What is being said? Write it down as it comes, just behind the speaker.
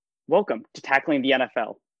Welcome to Tackling the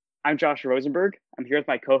NFL. I'm Josh Rosenberg. I'm here with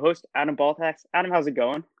my co-host, Adam Baltax. Adam, how's it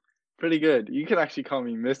going? Pretty good. You can actually call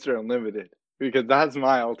me Mr. Unlimited because that's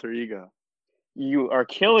my alter ego. You are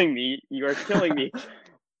killing me. You are killing me.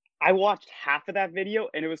 I watched half of that video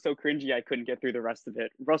and it was so cringy I couldn't get through the rest of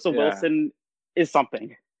it. Russell Yeah. Wilson is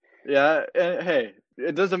something. Yeah. And hey,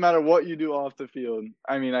 it doesn't matter what you do off the field.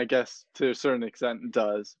 I mean, I guess to a certain extent it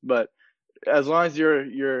does, but as long as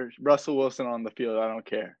you're Russell Wilson on the field, I don't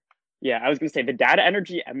care. Yeah, I was going to say the data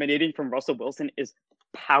energy emanating from Russell Wilson is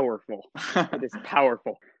powerful. It is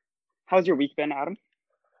powerful. How's your week been, Adam?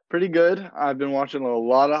 Pretty good. I've been watching a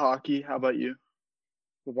lot of hockey. How about you?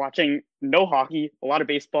 Watching no hockey, a lot of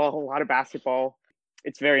baseball, a lot of basketball.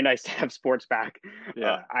 It's very nice to have sports back.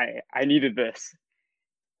 Yeah. I needed this.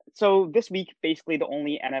 So this week, basically the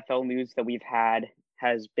only NFL news that we've had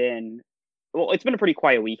has been, well, it's been a pretty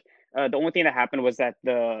quiet week. The only thing that happened was that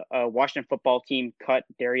the Washington football team cut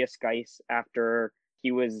Darius Geis after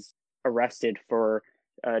he was arrested for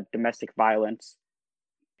domestic violence.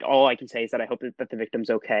 All I can say is that I hope that the victim's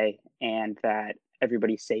okay and that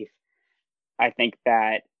everybody's safe. I think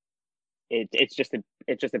that it's just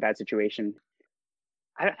a bad situation.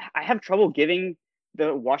 I have trouble giving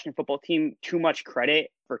the Washington football team too much credit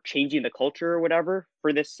for changing the culture or whatever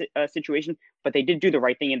for this situation, but they did do the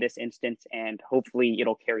right thing in this instance, and hopefully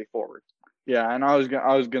it'll carry forward. Yeah, and I was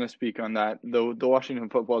gonna speak on that. The Washington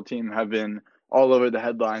football team have been all over the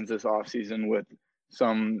headlines this offseason with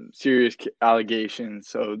some serious allegations.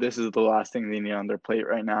 So this is the last thing they need on their plate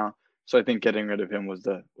right now. So I think getting rid of him was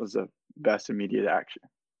the best immediate action.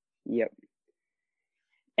 Yep.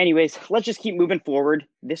 Anyways, let's just keep moving forward.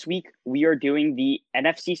 This week we are doing the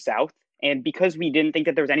NFC South, and because we didn't think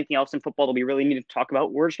that there was anything else in football that we really needed to talk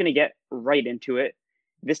about, we're just going to get right into it.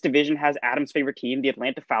 This division has Adam's favorite team, the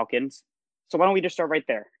Atlanta Falcons. So why don't we just start right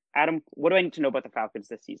there? Adam, what do I need to know about the Falcons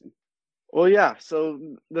this season? Well, yeah. So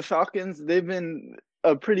the Falcons, they've been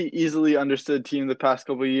a pretty easily understood team the past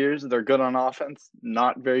couple of years. They're good on offense,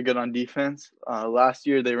 not very good on defense. Last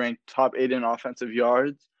year they ranked top 8 in offensive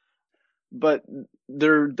yards, but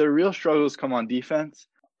their real struggles come on defense.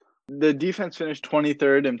 The defense finished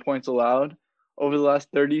 23rd in points allowed. Over the last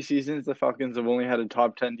 30 seasons, the Falcons have only had a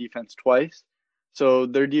top 10 defense twice. So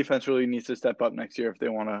their defense really needs to step up next year if they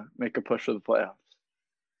want to make a push for the playoffs.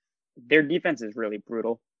 Their defense is really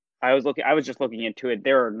brutal. I was just looking into it.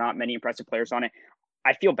 There are not many impressive players on it.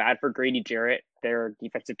 I feel bad for Grady Jarrett, their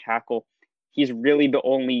defensive tackle. He's really the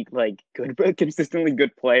only good, consistently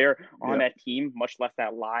good player on Yeah. that team, much less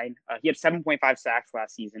that line. He had 7.5 sacks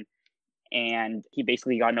last season, and he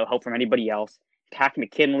basically got no help from anybody else. Takk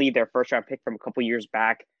McKinley, their first round pick from a couple years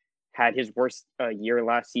back, had his worst year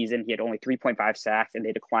last season. He had only 3.5 sacks, and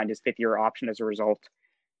they declined his fifth-year option as a result.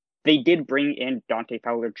 They did bring in Dante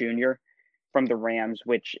Fowler Jr. from the Rams,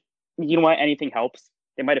 which, you know what, anything helps.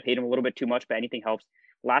 They might have paid him a little bit too much, but anything helps.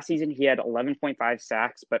 Last season, he had 11.5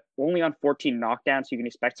 sacks, but only on 14 knockdowns, so you can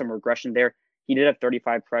expect some regression there. He did have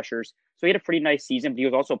 35 pressures, so he had a pretty nice season, but he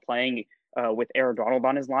was also playing with Aaron Donald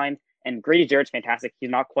on his line. And Grady Jarrett's fantastic. He's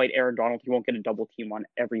not quite Aaron Donald. He won't get a double team on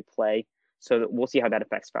every play, so we'll see how that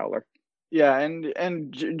affects Fowler. Yeah,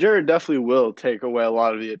 and Jared definitely will take away a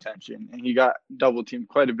lot of the attention, and he got double teamed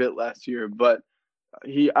quite a bit last year. But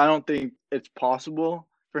I don't think it's possible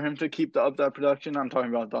for him to keep up that production. I'm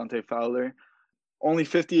talking about Dante Fowler. Only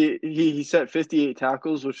 50. He set 58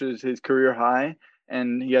 tackles, which is his career high,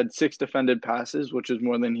 and he had 6 defended passes, which is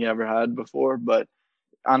more than he ever had before. But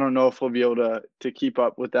I don't know if he'll be able to keep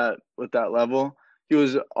up with that level. He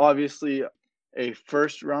was obviously a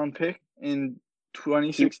first round pick in He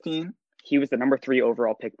 2016. he was the number 3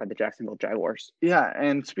 overall pick by the Jacksonville Jaguars. Yeah,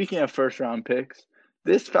 and speaking of first round picks,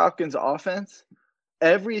 this Falcons offense,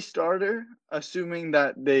 every starter, assuming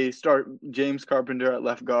that they start James Carpenter at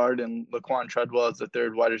left guard and Laquan Treadwell as the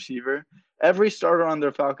third wide receiver, every starter on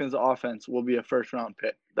their Falcons offense will be a first round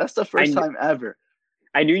pick. That's the first I time ever.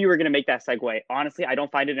 I knew you were going to make that segue. Honestly, I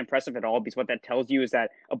don't find it impressive at all because what that tells you is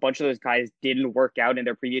that a bunch of those guys didn't work out in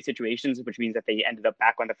their previous situations, which means that they ended up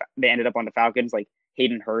on the Falcons, like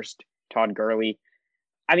Hayden Hurst, Todd Gurley.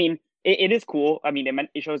 I mean, it is cool. I mean,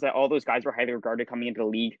 it shows that all those guys were highly regarded coming into the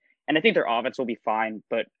league, and I think their offense will be fine.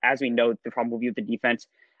 But as we know, the problem will be with the defense.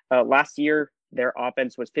 Last year, their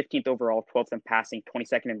offense was 15th overall, 12th in passing,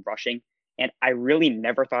 22nd in rushing, and I really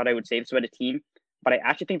never thought I would say this about a team, but I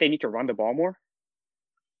actually think they need to run the ball more.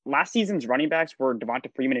 Last season's running backs were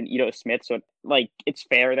Devonta Freeman and Ito Smith, so it's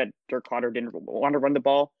fair that Dirk Koetter didn't want to run the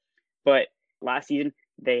ball, but last season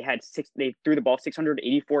they threw the ball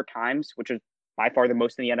 684 times, which is by far the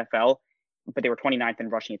most in the NFL, but they were 29th in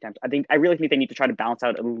rushing attempts. I really think they need to try to balance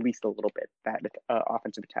out at least a little bit that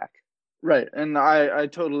offensive attack. Right, and I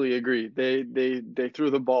totally agree. They threw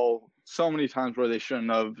the ball so many times where they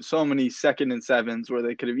shouldn't have. So many second and sevens where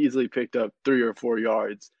they could have easily picked up 3 or 4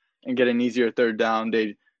 yards and get an easier third down.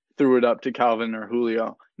 They threw it up to Calvin or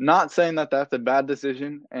Julio. Not saying that that's a bad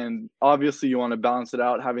decision, and obviously you want to balance it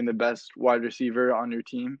out, having the best wide receiver on your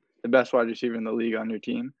team, the best wide receiver in the league on your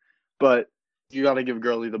team, but you got to give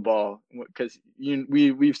Gurley the ball because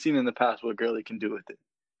we've seen in the past what Gurley can do with it.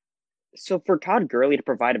 So for Todd Gurley to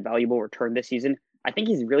provide a valuable return this season, I think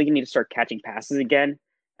he's really going to need to start catching passes again.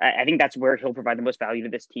 I think that's where he'll provide the most value to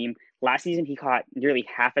this team. Last season, he caught nearly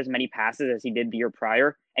half as many passes as he did the year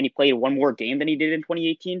prior, and he played one more game than he did in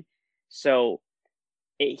 2018. So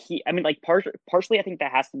I mean, like partially, I think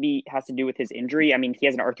that has to do with his injury. I mean, he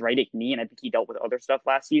has an arthritic knee, and I think he dealt with other stuff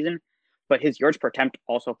last season. But his yards per attempt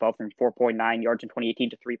also fell from 4.9 yards in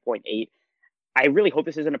 2018 to 3.8. I really hope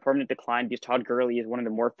this isn't a permanent decline because Todd Gurley is one of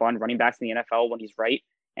the more fun running backs in the NFL when he's right.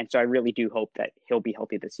 And so I really do hope that he'll be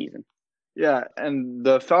healthy this season. Yeah, and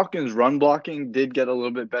the Falcons' run blocking did get a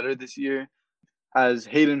little bit better this year, as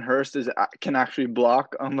Hayden Hurst can actually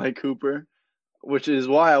block, unlike Hooper, which is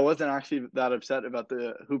why I wasn't actually that upset about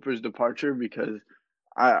the Hooper's departure because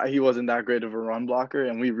he wasn't that great of a run blocker,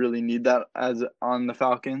 and we really need that as on the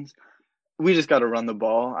Falcons. We just got to run the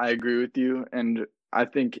ball. I agree with you, and I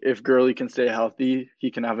think if Gurley can stay healthy,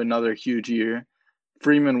 he can have another huge year.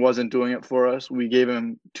 Freeman wasn't doing it for us. We gave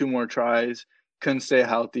him 2 more tries, couldn't stay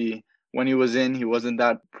healthy. When he was in, he wasn't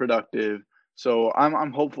that productive. So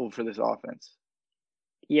I'm hopeful for this offense.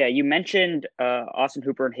 Yeah, you mentioned Austin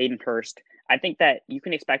Hooper and Hayden Hurst. I think that you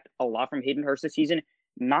can expect a lot from Hayden Hurst this season.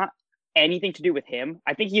 Not anything to do with him.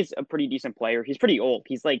 I think he's a pretty decent player. He's pretty old.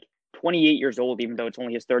 He's like 28 years old, even though it's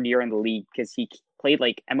only his third year in the league because he played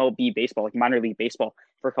like MLB baseball, like minor league baseball,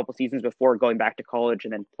 for a couple seasons before going back to college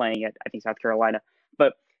and then playing at, I think, South Carolina.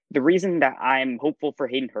 But the reason that I'm hopeful for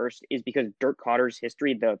Hayden Hurst is because Dirk Cotter's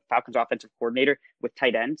history, the Falcons offensive coordinator with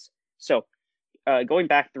tight ends. So going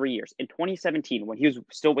back 3 years, in 2017, when he was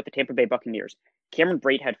still with the Tampa Bay Buccaneers, Cameron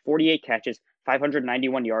Brate had 48 catches,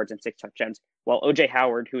 591 yards, and 6 touchdowns, while OJ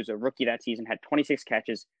Howard, who was a rookie that season, had 26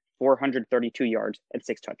 catches, 432 yards, and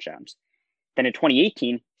 6 touchdowns. Then in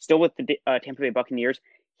 2018, still with the Tampa Bay Buccaneers,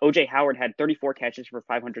 OJ Howard had 34 catches for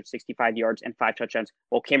 565 yards and 5 touchdowns,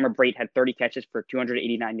 while Cameron Brate had 30 catches for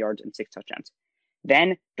 289 yards and 6 touchdowns.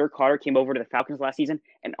 Then Dirk Koetter came over to the Falcons last season,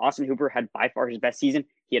 and Austin Hooper had by far his best season.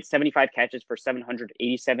 He had 75 catches for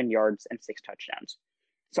 787 yards and 6 touchdowns.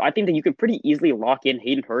 So I think that you could pretty easily lock in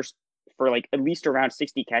Hayden Hurst for like at least around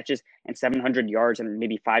 60 catches and 700 yards and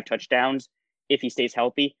maybe 5 touchdowns if he stays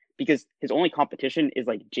healthy, because his only competition is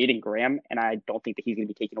like Jaden Graham, and I don't think that he's going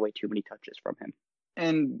to be taking away too many touches from him.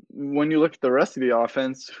 And when you look at the rest of the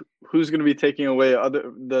offense, who's going to be taking away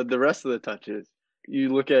the rest of the touches? You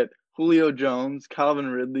look at Julio Jones, Calvin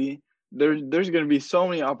Ridley. There's going to be so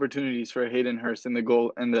many opportunities for Hayden Hurst in the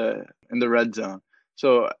goal in the red zone.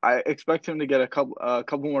 So I expect him to get a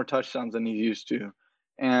couple more touchdowns than he's used to.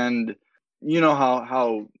 And you know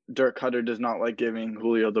how Dirk Koetter does not like giving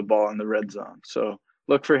Julio the ball in the red zone. So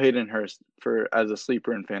look for Hayden Hurst as a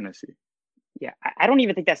sleeper in fantasy. Yeah, I don't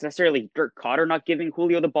even think that's necessarily Dirk Koetter not giving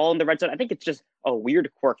Julio the ball in the red zone. I think it's just a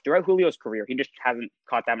weird quirk throughout Julio's career. He just hasn't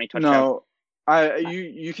caught that many touchdowns. No,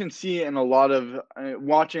 you can see in a lot of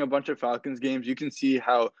watching a bunch of Falcons games, you can see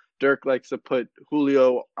how Dirk likes to put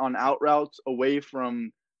Julio on out routes away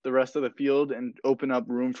from the rest of the field and open up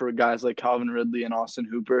room for guys like Calvin Ridley and Austin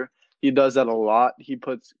Hooper. He does that a lot. He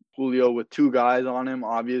puts Julio with 2 guys on him,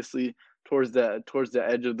 obviously towards the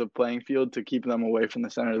edge of the playing field to keep them away from the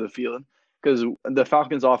center of the field, because the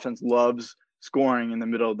Falcons offense loves scoring in the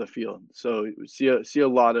middle of the field. So you'll see a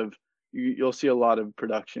lot of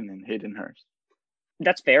production in Hayden Hurst.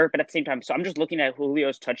 That's fair, but at the same time, so I'm just looking at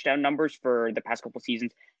Julio's touchdown numbers for the past couple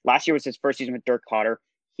seasons. Last year was his first season with Dirk Koetter.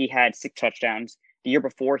 He had 6 touchdowns. The year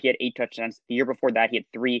before, he had 8 touchdowns. The year before that, he had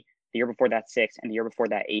 3. The year before that, 6, and the year before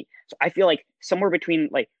that, 8. So I feel like somewhere between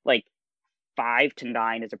like 5 to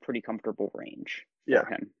 9 is a pretty comfortable range for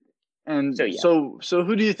him. And so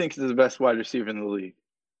who do you think is the best wide receiver in the league?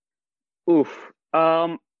 Oof.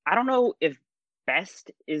 I don't know if best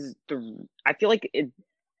is the. I feel like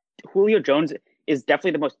Julio Jones is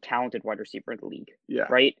definitely the most talented wide receiver in the league. Yeah.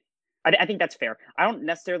 Right. I think that's fair. I don't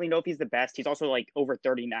necessarily know if he's the best. He's also like over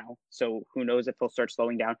 30 now, so who knows if he'll start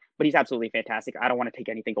slowing down. But he's absolutely fantastic. I don't want to take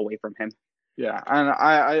anything away from him. Yeah, and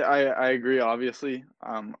I agree. Obviously,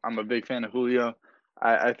 I'm a big fan of Julio.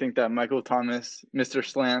 I think that Michael Thomas, Mr.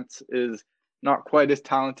 Slants, is not quite as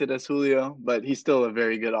talented as Julio, but he's still a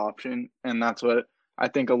very good option, and that's what I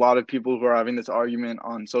think a lot of people who are having this argument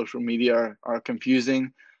on social media are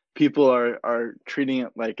confusing. people are treating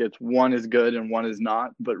it like it's one is good and one is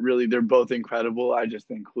not, but really they're both incredible. I just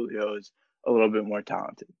think Julio is a little bit more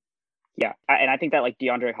talented. Yeah, and I think that like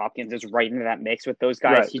DeAndre Hopkins is right into that mix with those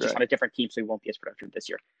guys. Right, He's just right. on a different team, so he won't be as productive this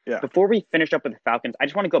year. Yeah. Before we finish up with the Falcons, I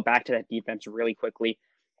just want to go back to that defense really quickly.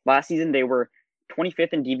 Last season, they were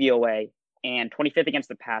 25th in DVOA and 25th against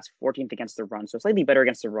the pass, 14th against the run, so slightly better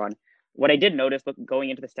against the run. What I did notice, going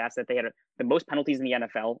into the stats, that they had the most penalties in the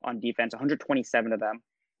NFL on defense, 127 of them,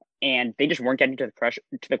 and they just weren't getting to the pressure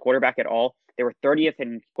to the quarterback at all. They were 30th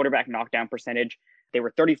in quarterback knockdown percentage. They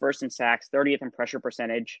were 31st in sacks, 30th in pressure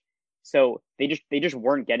percentage. So they just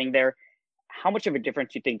weren't getting there. How much of a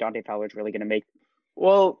difference do you think Dante Fowler is really going to make?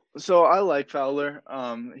 Well, so I like Fowler.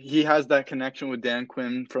 He has that connection with Dan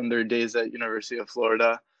Quinn from their days at University of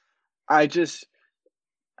Florida. I just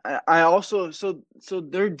I also so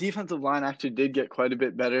their defensive line actually did get quite a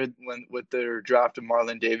bit better when with their draft of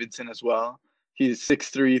Marlon Davidson as well. He's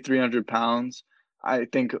 6'3", 300 pounds. I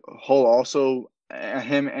think Hull also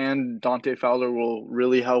him and Dante Fowler will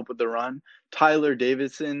really help with the run. Tyler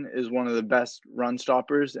Davidson is one of the best run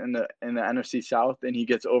stoppers in the NFC South, and he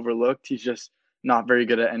gets overlooked. He's just not very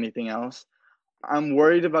good at anything else. I'm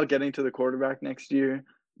worried about getting to the quarterback next year,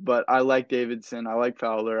 but I like Davidson, I like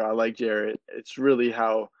Fowler, I like Jarrett. It's really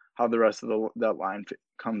how the rest of that line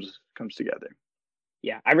comes together.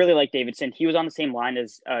 Yeah, I really like Davidson. He was on the same line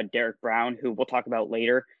as Derek Brown, who we'll talk about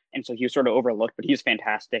later, and so he was sort of overlooked, but he was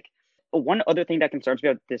fantastic. But one other thing that concerns me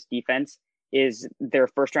about this defense is their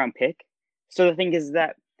first round pick. So the thing is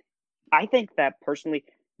that I think that personally,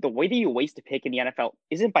 the way that you waste a pick in the NFL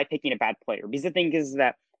isn't by picking a bad player. Because the thing is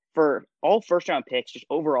that for all first round picks, just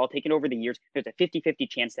overall taken over the years, there's a 50-50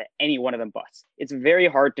 chance that any one of them busts. It's very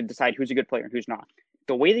hard to decide who's a good player and who's not.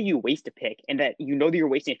 The way that you waste a pick and that you know that you're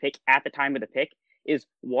wasting a pick at the time of the pick is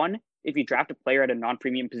one, if you draft a player at a non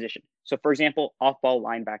premium position. So, for example, off ball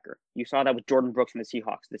linebacker. You saw that with Jordan Brooks in the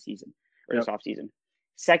Seahawks this season or this offseason.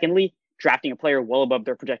 Secondly, drafting a player well above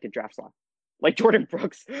their projected draft slot, like Jordan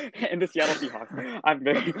Brooks and the Seattle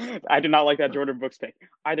Seahawks. I did not like that Jordan Brooks pick.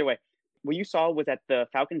 Either way, what you saw was that the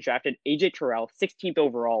Falcons drafted AJ Terrell, 16th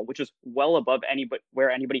overall, which is well above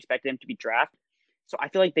where anybody expected him to be drafted. So I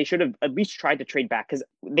feel like they should have at least tried to trade back because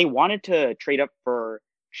they wanted to trade up for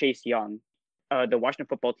Chase Young. The Washington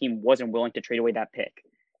football team wasn't willing to trade away that pick,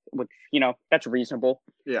 which, that's reasonable.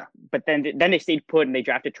 Yeah. But then they stayed put and they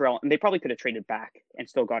drafted Terrell, and they probably could have traded back and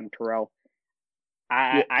still gotten Terrell.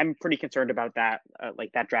 I'm pretty concerned about that,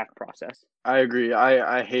 like that draft process. I agree.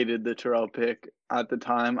 I hated the Terrell pick at the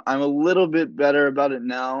time. I'm a little bit better about it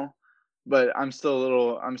now, but I'm still a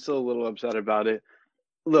little upset about it.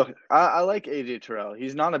 Look, I like AJ Terrell.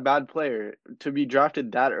 He's not a bad player. To be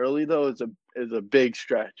drafted that early though is a big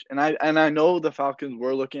stretch. And I know the Falcons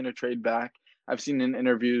were looking to trade back. I've seen in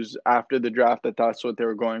interviews after the draft that that's what they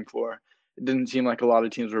were going for. It didn't seem like a lot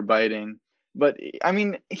of teams were biting. But I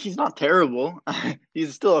mean, he's not terrible.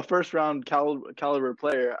 He's still a first round caliber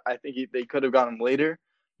player. I think they could have got him later,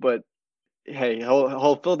 but hey,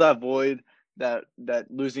 he'll fill that void that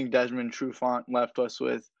losing Desmond Trufant left us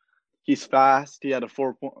with. He's fast. He had a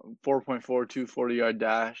 4.42 40-yard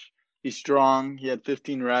dash. He's strong. He had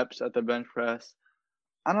 15 reps at the bench press.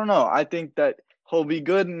 I don't know. I think that he'll be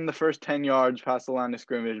good in the first 10 yards past the line of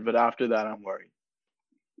scrimmage, but after that, I'm worried.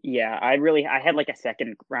 Yeah, I had like a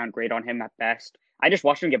second round grade on him at best. I just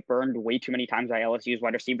watched him get burned way too many times by LSU's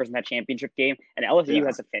wide receivers in that championship game. And LSU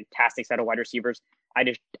has a fantastic set of wide receivers. I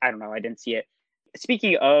don't know. I didn't see it.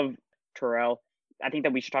 Speaking of Terrell, I think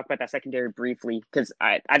that we should talk about that secondary briefly because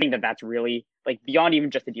I think that that's really like beyond even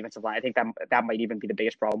just the defensive line. I think that might even be the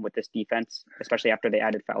biggest problem with this defense, especially after they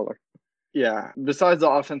added Fowler. Yeah. Besides the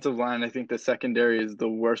offensive line, I think the secondary is the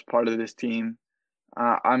worst part of this team.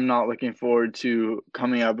 I'm not looking forward to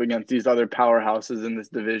coming up against these other powerhouses in this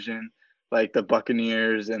division, like the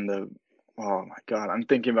Buccaneers and oh my God, I'm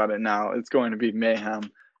thinking about it now. It's going to be mayhem.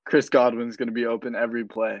 Chris Godwin's going to be open every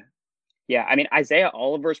play. Yeah, I mean, Isaiah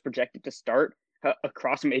Oliver is projected to start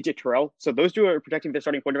across from AJ Terrell. So those two are projecting their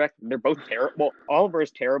starting quarterback. They're both terrible. Well, Oliver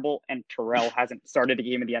is terrible, and Terrell hasn't started a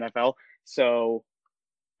game in the NFL. So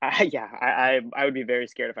I would be very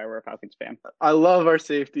scared if I were a Falcons fan. I love our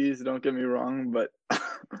safeties, don't get me wrong, but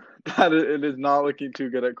it is not looking too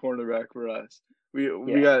good at cornerback for us. We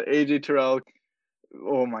got AJ Terrell.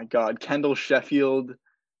 Oh my God, Kendall Sheffield.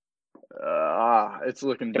 It's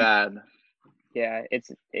looking bad. Yeah, it's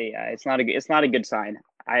not a good sign.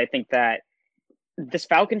 I think that this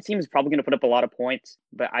Falcons team is probably going to put up a lot of points,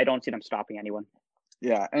 but I don't see them stopping anyone.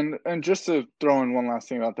 Yeah, and just to throw in one last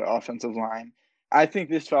thing about the offensive line. I think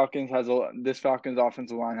this Falcons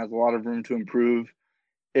offensive line has a lot of room to improve.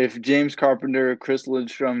 If James Carpenter, Chris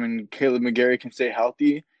Lindstrom, and Caleb McGarry can stay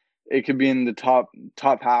healthy, it could be in the top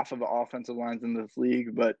half of the offensive lines in this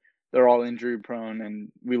league, but they're all injury prone,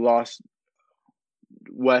 and we lost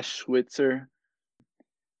Wes Schweitzer.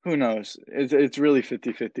 Who knows? It's really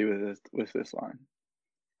 50-50 with this line.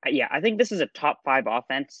 Yeah, I think this is a top 5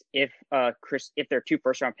 offense if their 2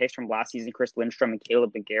 first round picks from last season, Chris Lindstrom and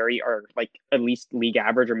Caleb McGarry, are like at least league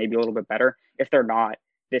average or maybe a little bit better. If they're not,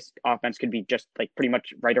 this offense could be just like pretty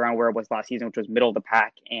much right around where it was last season, which was middle of the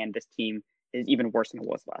pack, and this team is even worse than it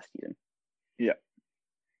was last season. Yeah.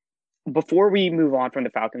 Before we move on from the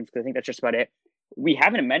Falcons, because I think that's just about it, we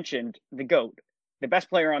haven't mentioned the GOAT, the best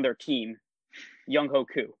player on their team, Younghoe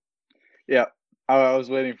Koo. Yeah, I was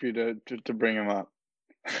waiting for you to bring him up.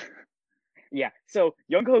 Yeah, so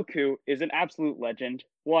Younghoe Koo is an absolute legend.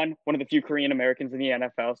 One of the few Korean Americans in the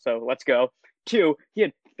NFL, so let's go. 2, he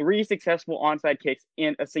had 3 successful onside kicks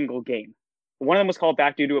in a single game. One of them was called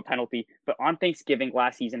back due to a penalty, but on Thanksgiving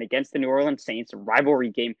last season against the New Orleans Saints, a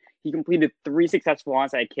rivalry game, he completed 3 successful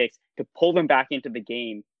onside kicks to pull them back into the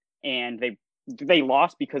game, and they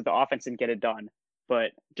lost because the offense didn't get it done.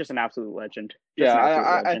 But just an absolute legend.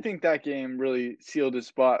 I think that game really sealed his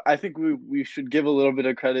spot. I think we should give a little bit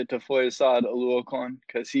of credit to Foyesade Oluokun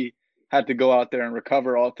because he had to go out there and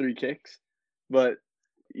recover all 3 kicks. But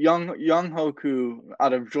Younghoe Koo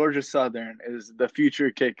out of Georgia Southern is the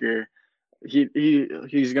future kicker.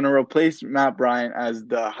 He's going to replace Matt Bryant as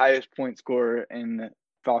the highest point scorer in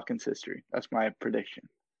Falcons history. That's my prediction.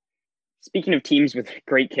 Speaking of teams with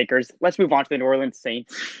great kickers, let's move on to the New Orleans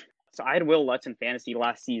Saints. So I had Will Lutz in fantasy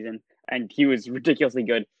last season, and he was ridiculously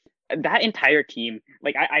good. That entire team,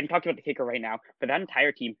 like I'm talking about the kicker right now, but that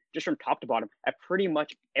entire team, just from top to bottom, at pretty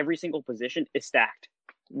much every single position is stacked.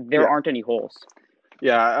 There aren't any holes.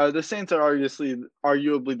 Yeah, the Saints are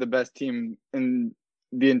arguably the best team in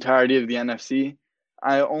the entirety of the NFC.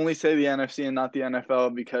 I only say the NFC and not the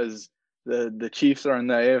NFL because the Chiefs are in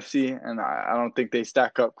the AFC, and I don't think they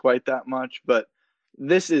stack up quite that much, but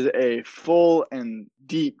this is a full and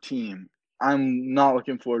deep team. I'm not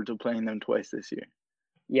looking forward to playing them twice this year.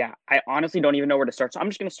 Yeah, I honestly don't even know where to start. So I'm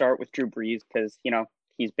just going to start with Drew Brees because,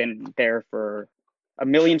 he's been there for a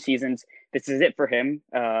million seasons. This is it for him.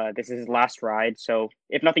 This is his last ride. So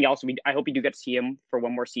if nothing else, I hope you do get to see him for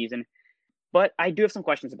one more season. But I do have some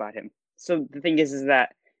questions about him. So the thing is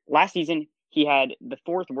that last season, he had the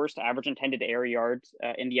 4th worst average intended air yards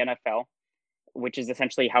in the NFL, which is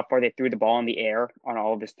essentially how far they threw the ball in the air on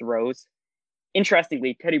all of his throws.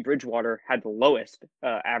 Interestingly, Teddy Bridgewater had the lowest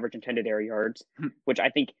average intended air yards, which I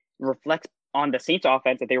think reflects on the Saints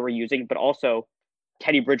offense that they were using, but also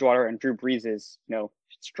Teddy Bridgewater and Drew Brees'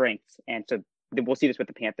 strengths. And so we'll see this with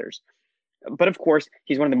the Panthers. But of course,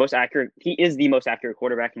 he is the most accurate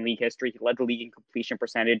quarterback in league history. He led the league in completion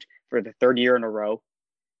percentage for the 3rd year in a row.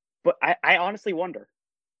 But I honestly wonder,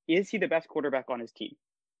 is he the best quarterback on his team?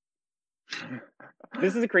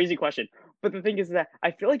 This is a crazy question. But the thing is that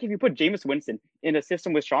I feel like if you put Jameis Winston in a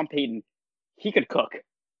system with Sean Payton, he could cook.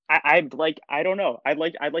 I don't know. I'd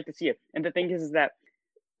like to see it. And the thing is that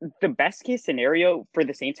the best case scenario for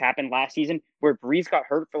the Saints happened last season where Brees got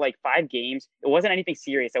hurt for like 5 games. It wasn't anything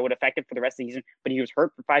serious that would affect him for the rest of the season, but he was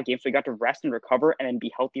hurt for 5 games. So he got to rest and recover and then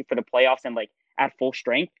be healthy for the playoffs and at full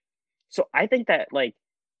strength. So I think that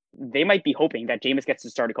they might be hoping that Jameis gets to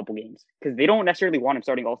start a couple games because they don't necessarily want him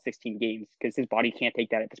starting all 16 games because his body can't take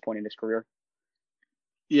that at this point in his career.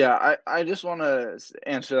 Yeah, I just want to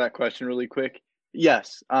answer that question really quick.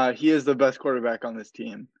 Yes, he is the best quarterback on this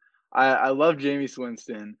team. I love Jameis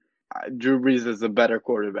Winston. Drew Brees is the better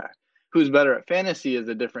quarterback. Who's better at fantasy is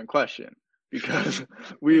a different question because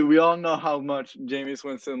we all know how much Jameis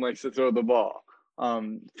Winston likes to throw the ball.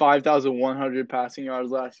 5,100 passing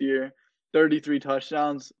yards last year, 33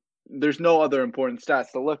 touchdowns. There's no other important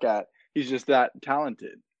stats to look at. He's just that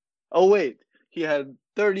talented. Oh, wait, he had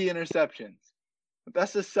 30 interceptions.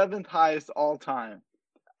 That's the 7th highest all time.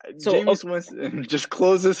 So, Jameis Winston just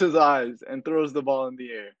closes his eyes and throws the ball in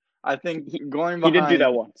the air. I think going behind. He did do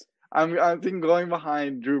that once. I think going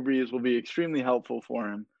behind Drew Brees will be extremely helpful for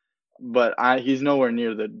him, but he's nowhere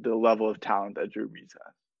near the level of talent that Drew Brees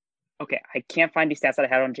has. Okay, I can't find the stats that I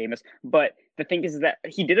had on Jameis, but the thing is that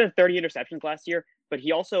he did have 30 interceptions last year, but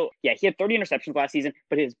he also, he had 30 interceptions last season,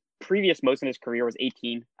 but his previous most in his career was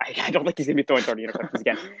 18. I don't think he's going to be throwing 30 interceptions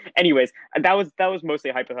again. Anyways, that was mostly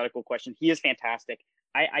a hypothetical question. He is fantastic.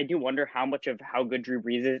 I do wonder how much of how good Drew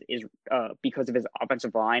Brees is because of his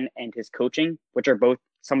offensive line and his coaching, which are both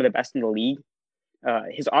some of the best in the league.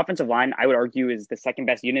 His offensive line, I would argue, is the 2nd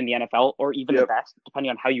best unit in the NFL, or even the best, depending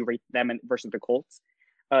on how you rate them versus the Colts.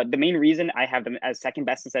 The main reason I have them as 2nd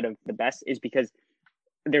best instead of the best is because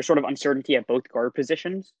there's sort of uncertainty at both guard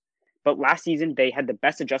positions. But last season, they had the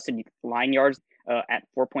best adjusted line yards at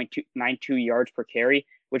 4.92 yards per carry,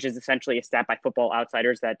 which is essentially a stat by Football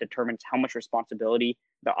Outsiders that determines how much responsibility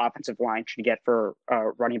the offensive line should get for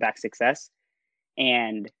running back success.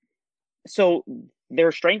 And so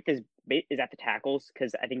their strength is at the tackles,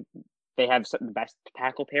 because I think they have the best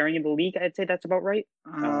tackle pairing in the league. I'd say that's about right.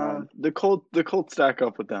 The Colts stack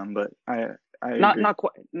up with them, but I not agree.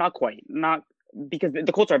 not quite because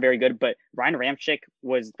the Colts are very good, but Ryan Ramczyk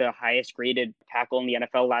was the highest graded tackle in the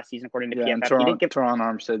NFL last season according to PFF. And Teron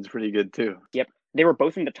Armstead's pretty good too. Yep, they were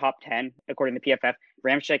both in the top 10 according to PFF.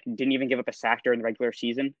 Ramczyk didn't even give up a sack during the regular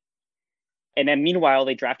season. And then meanwhile,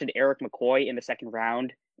 they drafted Eric McCoy in the second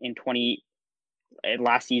round in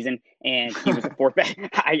last season, and he was the fourth best.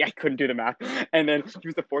 I couldn't do the math. And then he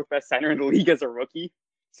was the fourth best center in the league as a rookie.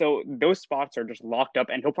 So those spots are just locked up,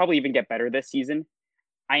 and he'll probably even get better this season.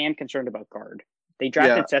 I am concerned about guard. They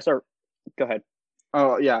drafted Cesar. Go ahead.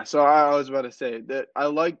 Oh yeah, so I was about to say that I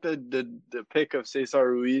like the pick of Cesar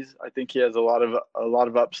Ruiz. I think he has a lot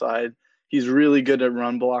of upside. He's really good at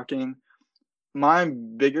run blocking. My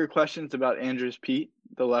bigger question's about Andrus Peat,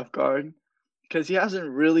 the left guard, because he hasn't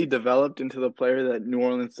really developed into the player that New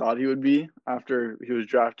Orleans thought he would be after he was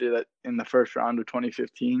drafted in the first round of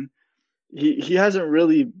 2015. He hasn't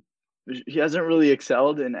really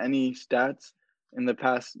excelled in any stats in the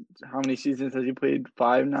past. How many seasons has he played?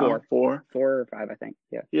 5 now? Four or 5, I think.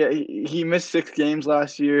 Yeah. He missed 6 games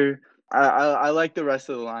last year. I like the rest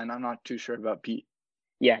of the line. I'm not too sure about Peat.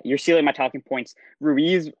 Yeah, you're stealing my talking points.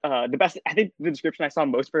 Ruiz, the best, I think the description I saw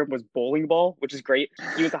most for him was bowling ball, which is great.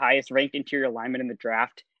 He was the highest ranked interior lineman in the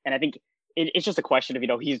draft. And I think it's just a question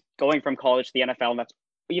of, he's going from college to the NFL, and that's,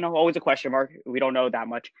 always a question mark. We don't know that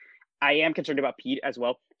much. I am concerned about Peat as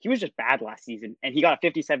well. He was just bad last season, and he got a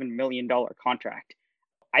 $57 million contract.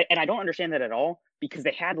 I don't understand that at all, because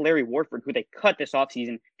they had Larry Warford, who they cut this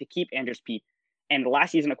offseason to keep Andrus Peat. And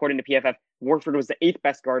last season, according to PFF, Warford was the 8th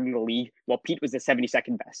best guard in the league, while Peat was the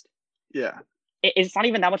 72nd best. Yeah. It's not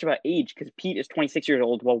even that much about age, because Peat is 26 years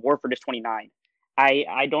old, while Warford is 29.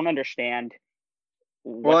 I don't understand.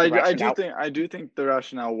 Well, I do think the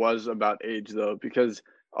rationale was about age, though, because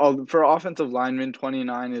for offensive linemen,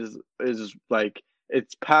 29 is like,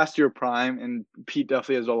 it's past your prime, and Peat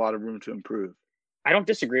definitely has a lot of room to improve. I don't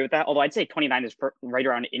disagree with that, although I'd say 29 is right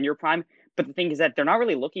around in your prime. But the thing is that they're not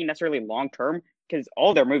really looking necessarily long-term, because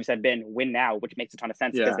all their moves have been win now, which makes a ton of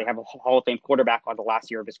sense because they have a Hall of Fame quarterback on the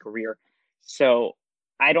last year of his career. So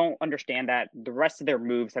I don't understand that. The rest of their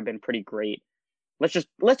moves have been pretty great. Let's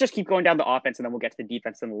just keep going down the offense, and then we'll get to the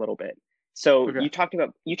defense in a little bit. So okay. You talked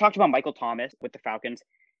about Michael Thomas with the Falcons.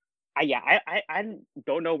 I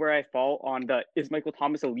don't know where I fall on the is Michael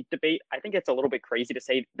Thomas elite debate. I think it's a little bit crazy to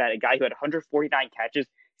say that a guy who had 149 catches,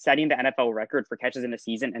 setting the NFL record for catches in a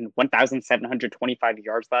season, and 1,725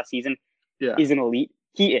 yards last season, is an elite.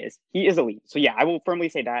 He is elite. So yeah, I will firmly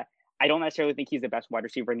say that. I don't necessarily think he's the best wide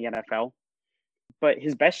receiver in the NFL, but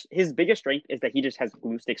his biggest strength is that he just has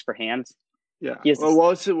glue sticks for hands. Yeah.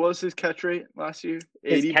 What was his catch rate last year?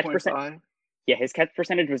 80.5. Yeah, his catch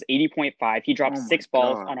percentage was 80.5. He dropped 6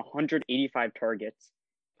 balls on 185 targets.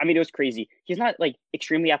 I mean, it was crazy. He's not like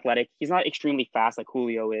extremely athletic. He's not extremely fast like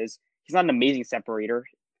Julio is. He's not an amazing separator,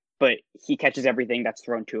 but he catches everything that's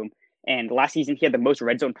thrown to him. And last season, he had the most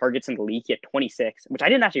red zone targets in the league. He had 26, which I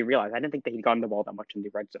didn't actually realize. I didn't think that he'd gotten the ball that much in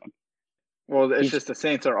the red zone. Well, it's just the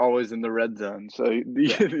Saints are always in the red zone, so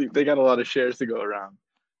they got a lot of shares to go around.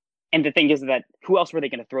 And the thing is that who else were they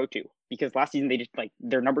going to throw to? Because last season, they just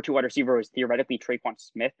their number 2 wide receiver was theoretically Tre'Quan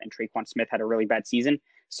Smith, and Tre'Quan Smith had a really bad season.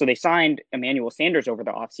 So they signed Emmanuel Sanders over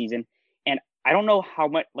the offseason. And I don't know how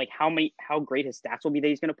great his stats will be that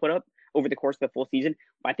he's going to put up over the course of the full season.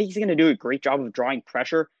 But I think he's going to do a great job of drawing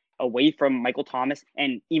pressure away from Michael Thomas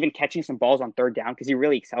and even catching some balls on third down, because he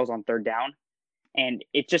really excels on third down. And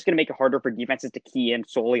it's just going to make it harder for defenses to key in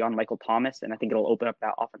solely on Michael Thomas. And I think it'll open up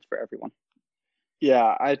that offense for everyone.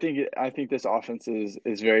 Yeah, I think this offense is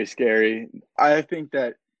very scary. I think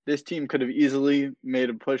that this team could have easily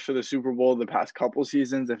made a push for the Super Bowl the past couple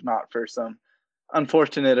seasons, if not for some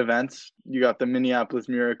unfortunate events. You got the Minneapolis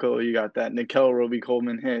Miracle, you got that Nickel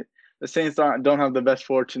Roby-Coleman hit. The Saints don't have the best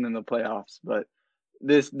fortune in the playoffs, but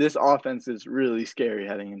this offense is really scary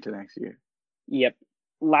heading into next year. Yep.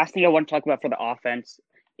 Last thing I want to talk about for the offense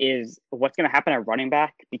is what's going to happen at running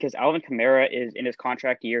back, because Alvin Kamara is in his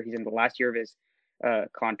contract year. He's in the last year of his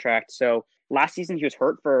contract. So last season he was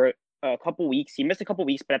hurt for a couple weeks. He missed a couple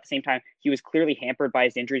weeks, but at the same time he was clearly hampered by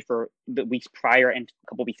his injuries for the weeks prior and a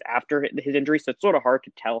couple weeks after his injury. So it's sort of hard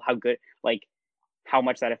to tell how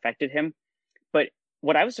much that affected him. But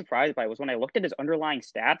what I was surprised by was when I looked at his underlying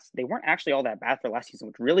stats, they weren't actually all that bad for last season,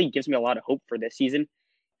 which really gives me a lot of hope for this season.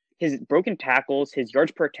 his broken tackles, his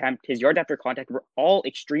yards per attempt, his yards after contact were all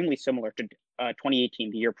extremely similar to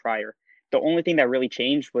 2018, the year prior. The only thing that really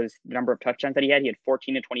changed was the number of touchdowns that he had. He had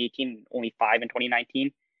 14 in 2018, and only 5 in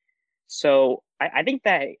 2019. So I think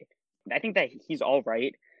that he's all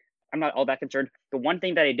right. I'm not all that concerned. The one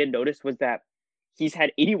thing that I did notice was that he's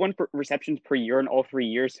had 81 receptions per year in all 3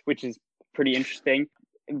 years, which is pretty interesting.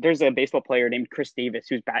 There's a baseball player named Chris Davis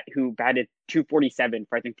who batted 247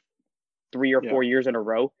 for I think 3 or 4 years in a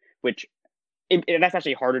row, which that's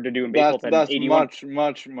actually harder to do in baseball than That's 81.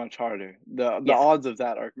 much harder. The odds of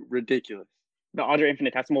that are ridiculous. The odds are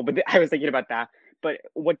infinitesimal, but I was thinking about that. But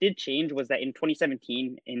what did change was that in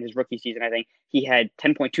 2017, in his rookie season, I think he had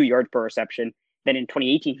 10.2 yards per reception. Then in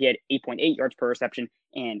 2018, he had 8.8 yards per reception,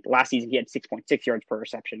 and last season he had 6.6 yards per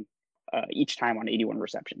reception each time on 81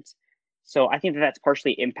 receptions. So I think that's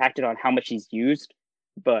partially impacted on how much he's used,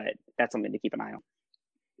 but that's something to keep an eye on.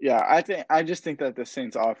 Yeah, I just think that the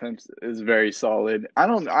Saints offense is very solid.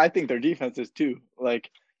 I think their defense is too. Like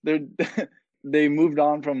they moved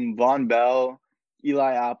on from Von Bell,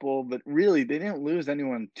 Eli Apple, but really they didn't lose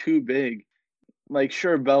anyone too big. Like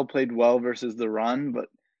sure, Bell played well versus the run, but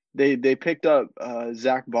they picked up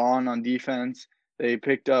Zach Bond on defense. They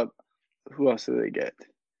picked up who else did they get?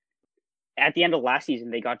 At the end of last season,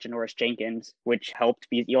 they got Janoris Jenkins, which helped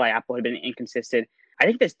because Eli Apple had been inconsistent. I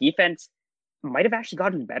think this defense might have actually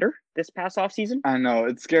gotten better this past offseason. I know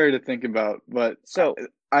it's scary to think about, but so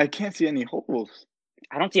I can't see any holes.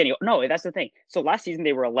 I don't see any. No, that's the thing. So last season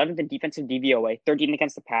they were 11th in defensive DVOA, 13th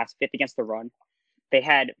against the pass, 5th against the run. They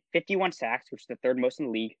had 51 sacks, which is the third most in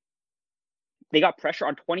the league. They got pressure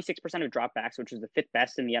on 26% of dropbacks, which is the fifth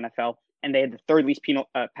best in the NFL, and they had the third least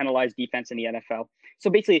penalized defense in the NFL. So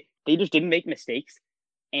basically, they just didn't make mistakes,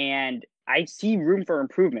 and I see room for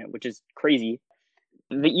improvement, which is crazy.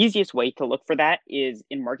 The easiest way to look for that is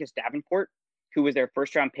in Marcus Davenport, who was their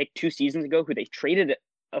first-round pick 2 seasons ago, who they traded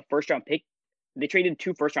a first-round pick. They traded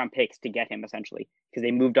 2 first-round picks to get him, essentially, because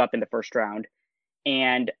they moved up in the first round.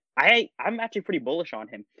 And I'm actually pretty bullish on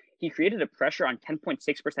him. He created a pressure on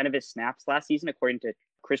 10.6% of his snaps last season, according to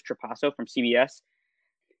Chris Trapasso from CBS,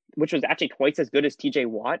 which was actually twice as good as TJ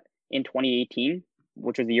Watt in 2018,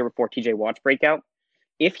 which was the year before TJ Watt's breakout.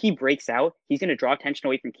 If he breaks out, he's going to draw attention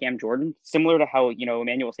away from Cam Jordan, similar to how,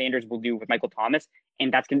 Emmanuel Sanders will do with Michael Thomas.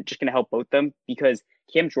 And that's just going to help both them because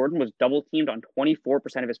Cam Jordan was double teamed on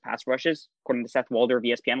 24% of his pass rushes, according to Seth Walder of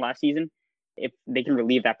ESPN last season. If they can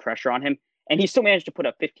relieve that pressure on him, and he still managed to put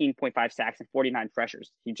up 15.5 sacks and 49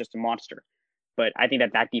 pressures. He's just a monster. But I think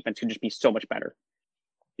that defense could just be so much better.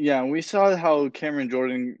 Yeah, and we saw how Cameron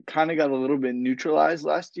Jordan kind of got a little bit neutralized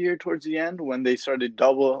last year towards the end when they started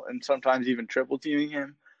double and sometimes even triple teaming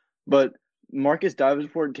him. But Marcus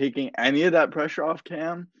Davenport taking any of that pressure off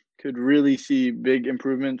Cam could really see big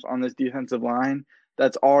improvements on this defensive line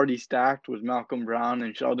that's already stacked with Malcolm Brown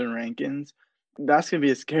and Sheldon Rankins. That's going to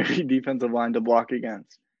be a scary defensive line to block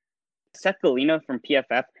against. Seth Galina from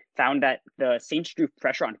PFF found that the Saints drew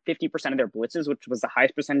pressure on 50% of their blitzes, which was the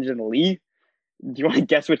highest percentage in the league. Do you want to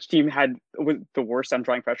guess which team was the worst on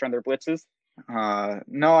drawing pressure on their blitzes?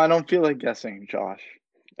 No, I don't feel like guessing, Josh.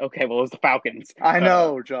 Okay, well, it was the Falcons. I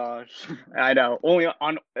know, Josh. I know.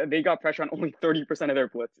 They got pressure on only 30% of their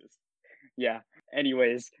blitzes. Yeah.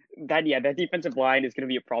 Anyways, that defensive line is going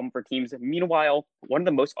to be a problem for teams. Meanwhile, one of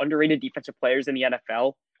the most underrated defensive players in the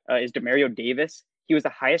NFL is Demario Davis. He was the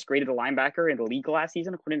highest graded linebacker in the league last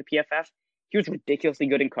season, according to PFF. He was ridiculously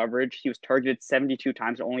good in coverage. He was targeted 72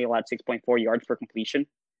 times and only allowed 6.4 yards per completion.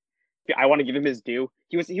 I want to give him his due.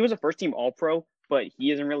 He was a first-team All-Pro, but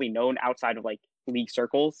he isn't really known outside of league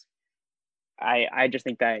circles. I just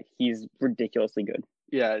think that he's ridiculously good.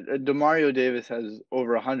 Yeah, Demario Davis has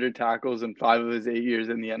over 100 tackles in 5 of his 8 years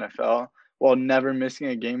in the NFL, while never missing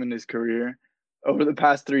a game in his career. Over the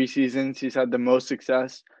past 3 seasons, he's had the most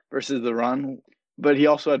success versus the run, but he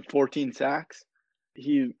also had 14 sacks.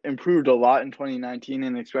 He improved a lot in 2019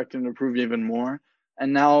 and expect him to improve even more.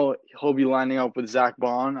 And now he'll be lining up with Zach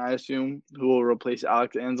Bond, I assume, who will replace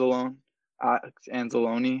Alex Anzalone. I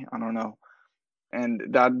don't know. And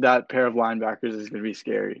that pair of linebackers is going to be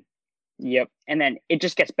scary. Yep. And then it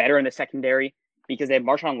just gets better in the secondary because they have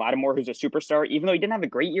Marshawn Lattimore, who's a superstar, even though he didn't have a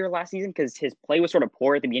great year last season because his play was sort of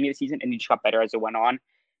poor at the beginning of the season and he just got better as it went on.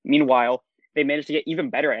 Meanwhile, they managed to get even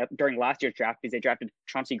better during last year's draft because they drafted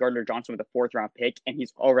Chauncey Gardner-Johnson with a 4th-round pick, and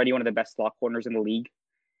he's already one of the best slot corners in the league.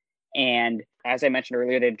 And as I mentioned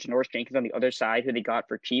earlier, they have Janoris Jenkins on the other side, who they got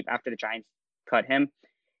for cheap after the Giants cut him.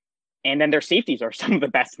 And then their safeties are some of the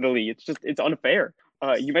best in the league. It's unfair.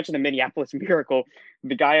 You mentioned the Minneapolis Miracle.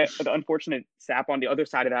 The unfortunate sap on the other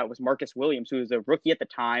side of that was Marcus Williams, who was a rookie at the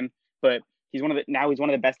time, but He's one of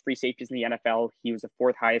the best free safeties in the NFL. He was the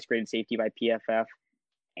fourth highest graded safety by PFF.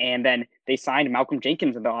 And then they signed Malcolm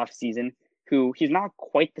Jenkins in the offseason, who he's not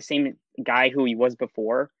quite the same guy who he was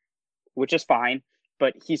before, which is fine,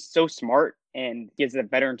 but he's so smart and he has a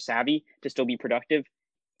veteran savvy to still be productive.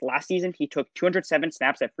 Last season, he took 207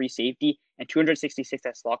 snaps at free safety and 266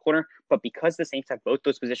 at slot corner. But because the Saints have both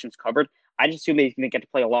those positions covered, I just assume he's going to get to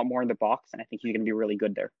play a lot more in the box, and I think he's going to be really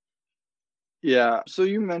good there. Yeah, so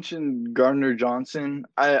you mentioned Gardner Johnson.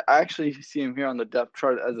 I actually see him here on the depth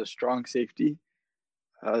chart as a strong safety.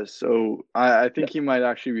 So I think he might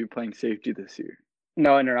actually be playing safety this year.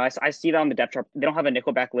 No. I see that on the depth chart. They don't have a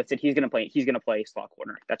nickelback listed. He's going to play slot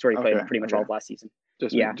corner. That's where he played pretty much all of last season.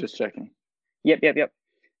 Just checking. Yep.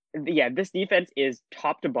 Yeah, this defense is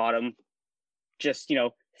top to bottom, just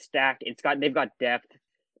stacked. They've got depth.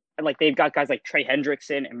 Like they've got guys like Trey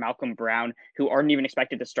Hendrickson and Malcolm Brown who aren't even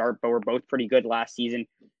expected to start, but were both pretty good last season.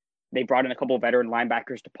 They brought in a couple of veteran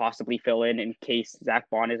linebackers to possibly fill in case Zach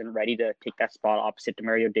Bond isn't ready to take that spot opposite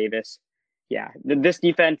Demario Davis. Yeah, this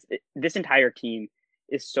defense, this entire team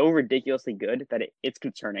is so ridiculously good that it's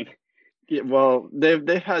concerning. Yeah, well, they've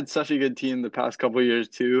had such a good team the past couple of years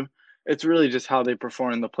too. It's really just how they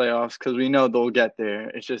perform in the playoffs because we know they'll get there.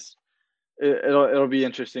 It's just it'll be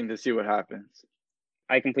interesting to see what happens.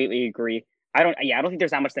 I completely agree. I don't think there's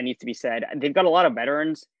that much that needs to be said. They've got a lot of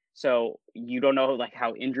veterans, so you don't know like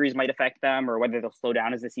how injuries might affect them or whether they'll slow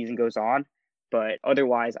down as the season goes on. But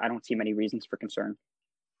otherwise, I don't see many reasons for concern.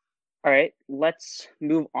 All right, let's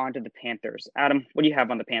move on to the Panthers. Adam, what do you have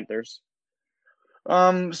on the Panthers?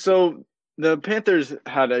 So the Panthers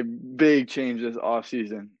had a big change this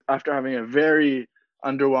offseason. After having a very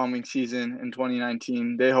underwhelming season in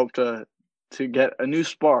 2019, they hope to get a new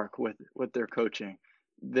spark with their coaching.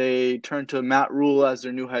 They turned to Matt Rhule as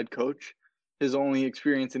their new head coach. His only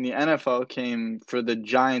experience in the NFL came for the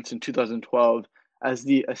Giants in 2012 as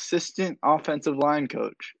the assistant offensive line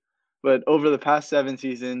coach. But over the past 7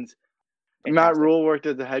 seasons, Fantastic. Matt Rhule worked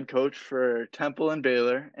as the head coach for Temple and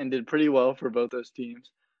Baylor and did pretty well for both those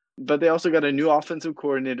teams. But they also got a new offensive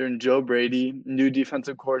coordinator in Joe Brady, new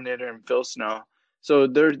defensive coordinator in Phil Snow. So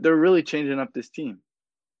they're really changing up this team.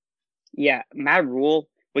 Yeah, Matt Rhule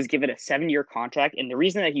was given a 7-year contract, and the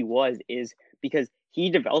reason that he is because he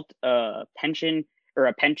developed a penchant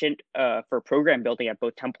for program building at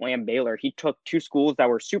both Temple and Baylor. He took 2 schools that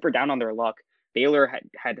were super down on their luck. Baylor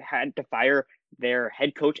had to fire their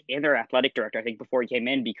head coach and their athletic director, I think, before he came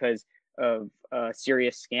in because of a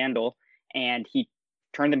serious scandal, and he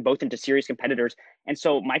turned them both into serious competitors. And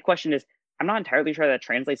so my question is, I'm not entirely sure that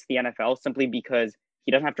translates to the NFL simply because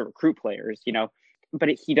he doesn't have to recruit players, but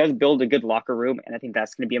he does build a good locker room, and I think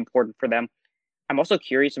that's going to be important for them. I'm also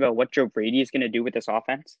curious about what Joe Brady is going to do with this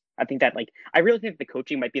offense. I think that, I really think the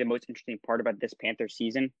coaching might be the most interesting part about this Panthers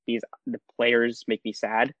season because the players make me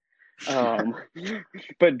sad.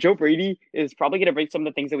 But Joe Brady is probably going to bring some of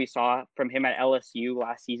the things that we saw from him at LSU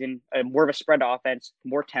last season, more of a spread offense,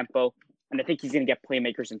 more tempo, and I think he's going to get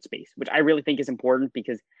playmakers in space, which I really think is important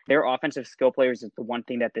because their offensive skill players is the one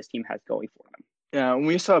thing that this team has going for them. Yeah, and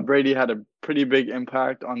we saw Brady had a pretty big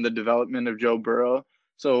impact on the development of Joe Burrow,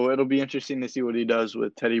 so it'll be interesting to see what he does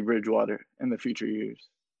with Teddy Bridgewater in the future years.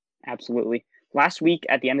 Absolutely. Last week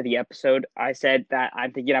at the end of the episode, I said that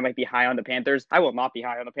I'm thinking I might be high on the Panthers. I will not be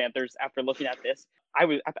high on the Panthers after looking at this. I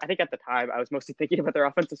think at the time I was mostly thinking about their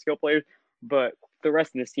offensive skill players, but the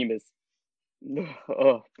rest of this team is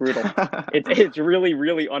brutal. It's really,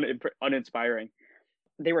 really uninspiring.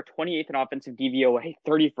 They were 28th in offensive DVOA,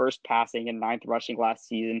 31st passing, and 9th rushing last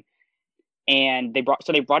season. And they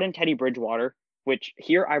brought in Teddy Bridgewater, which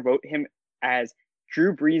here I wrote him as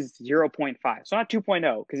Drew Brees 0.5. So not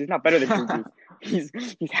 2.0 because he's not better than Drew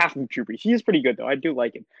Brees. He's half of Drew Brees. He is pretty good though. I do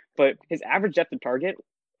like him. But his average depth of target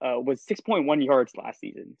was 6.1 yards last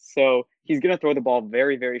season. So he's going to throw the ball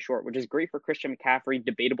very, very short, which is great for Christian McCaffrey.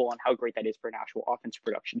 Debatable on how great that is for an actual offensive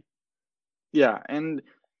production. Yeah, and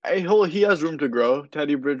he has room to grow.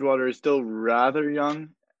 Teddy Bridgewater is still rather young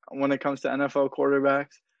when it comes to NFL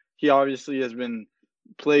quarterbacks. He obviously has been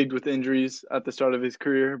plagued with injuries at the start of his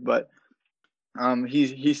career, but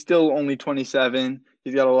he's still only 27.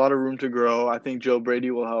 He's got a lot of room to grow. I think Joe Brady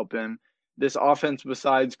will help him. This offense,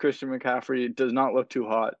 besides Christian McCaffrey, does not look too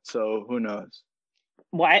hot, so who knows?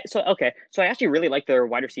 Well, so I actually really like their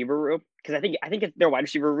wide receiver room because I think their wide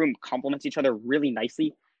receiver room complements each other really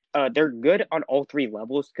nicely. They're good on all 3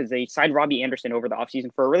 levels because they signed Robbie Anderson over the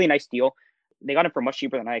offseason for a really nice deal. They got him for much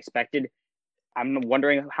cheaper than I expected. I'm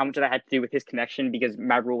wondering how much of that had to do with his connection because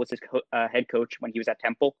Matt Rhule was his head coach when he was at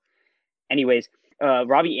Temple. Anyways,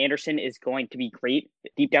 Robbie Anderson is going to be great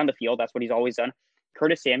deep down the field. That's what he's always done.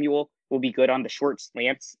 Curtis Samuel will be good on the short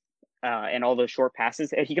slants and all those short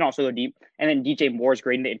passes. He can also go deep. And then DJ Moore is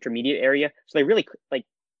great in the intermediate area. So they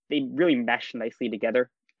really mesh nicely together.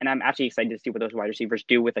 And I'm actually excited to see what those wide receivers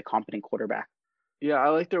do with a competent quarterback. Yeah, I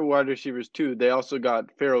like their wide receivers too. They also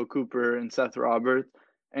got Farrell Cooper and Seth Roberts,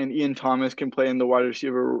 and Ian Thomas can play in the wide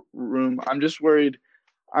receiver room. I'm just worried.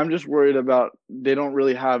 About they don't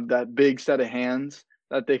really have that big set of hands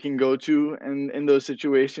that they can go to in those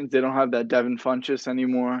situations. They don't have that Devin Funchess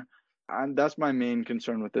anymore. And that's my main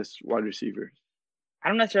concern with this wide receiver. I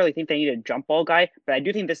don't necessarily think they need a jump ball guy, but I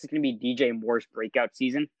do think this is going to be DJ Moore's breakout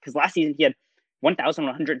season because last season he had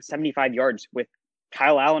 1,175 yards with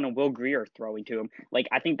Kyle Allen and Will Grier throwing to him. Like,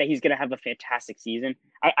 I think that he's going to have a fantastic season.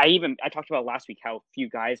 I talked about last week how few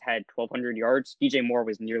guys had 1,200 yards. DJ Moore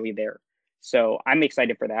was nearly there. So I'm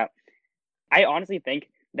excited for that. I honestly think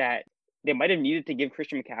that they might have needed to give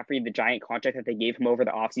Christian McCaffrey the giant contract that they gave him over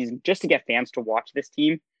the offseason just to get fans to watch this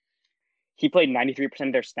team. He played 93%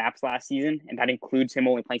 of their snaps last season, and that includes him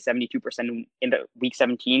only playing 72% in the week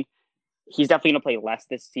 17. He's definitely going to play less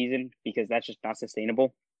this season because that's just not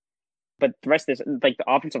sustainable. But the rest of this, like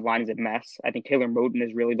the offensive line is a mess. I think Taylor Moton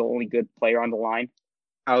is really the only good player on the line.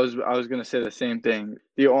 I was going to say the same thing.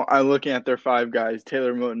 I'm looking at their five guys.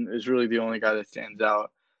 Taylor Moton is really the only guy that stands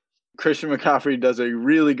out. Christian McCaffrey does a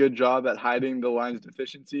really good job at hiding the line's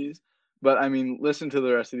deficiencies. But I mean, listen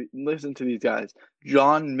to these guys: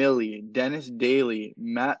 John Milley, Dennis Daly,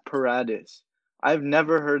 Matt Paradis. I've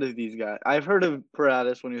never heard of these guys. I've heard of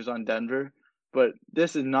Paradis when he was on Denver, but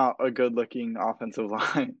this is not a good-looking offensive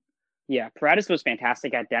line. Yeah, Paradis was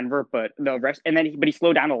fantastic at Denver, but the rest, but he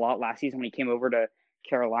slowed down a lot last season when he came over to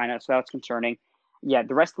Carolina, so that's concerning. Yeah,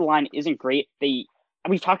 the rest of the line isn't great.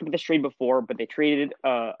 We've talked about this trade before, but they traded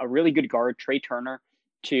a really good guard, Trey Turner,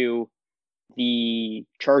 to the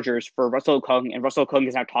Chargers for Russell Okung, and Russell Okung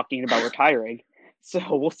is now talking about retiring. So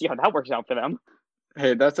we'll see how that works out for them.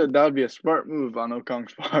 Hey, that would be a smart move on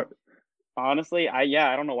Okung's part. Honestly, I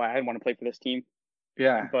don't know why I want to play for this team.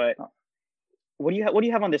 Yeah, but what do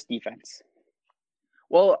you have on this defense?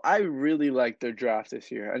 Well, I really like their draft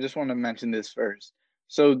this year. I just want to mention this first.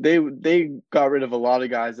 So they got rid of a lot of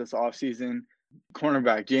guys this offseason.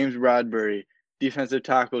 Cornerback James Bradbury, defensive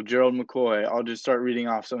tackle Gerald McCoy. I'll just start reading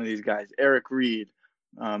off some of these guys. Eric Reed,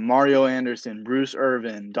 Mario Anderson, Bruce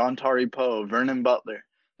Irvin, Dontari Poe, Vernon Butler.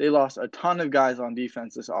 They lost a ton of guys on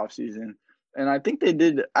defense this offseason. And I think they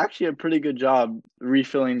did actually a pretty good job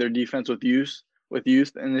refilling their defense with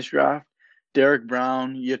youth in this draft. Derek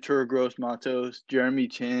Brown, Yetur Gross-Matos, Jeremy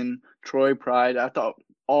Chin, Troy Pride. I thought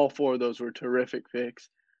all four of those were terrific picks.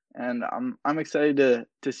 And I'm excited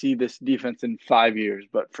to see this defense in 5 years,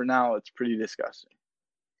 but for now it's pretty disgusting.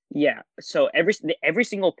 Yeah, so every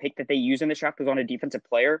single pick that they used in this draft was on a defensive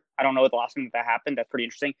player. I don't know the last time that happened. That's pretty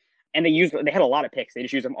interesting. And they had a lot of picks. They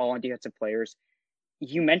just used them all on defensive players.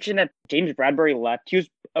 You mentioned that James Bradbury left. He was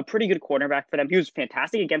a pretty good cornerback for them. He was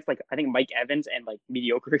fantastic against I think Mike Evans and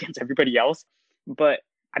mediocre against everybody else. But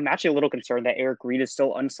I'm actually a little concerned that Eric Reed is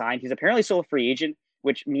still unsigned. He's apparently still a free agent,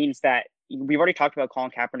 which means that we've already talked about Colin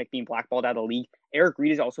Kaepernick being blackballed out of the league. Eric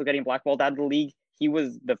Reed is also getting blackballed out of the league. He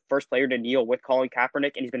was the first player to kneel with Colin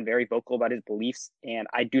Kaepernick, and he's been very vocal about his beliefs. And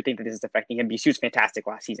I do think that this is affecting him because he was fantastic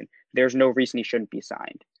last season. There's no reason he shouldn't be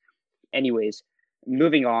signed. Anyways,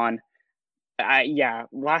 moving on.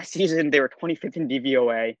 Last season they were 25th in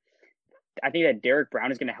DVOA. I think that Derek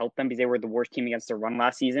Brown is going to help them because they were the worst team against the run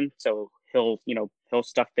last season. So he'll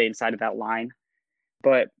stuff the inside of that line.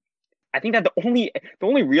 But I think that the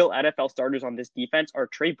only real NFL starters on this defense are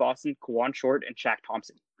Trey Boston, Kawan Short, and Shaq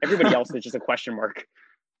Thompson. Everybody else is just a question mark.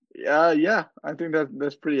 Yeah, I think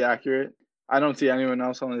that's pretty accurate. I don't see anyone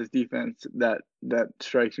else on this defense that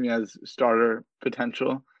strikes me as starter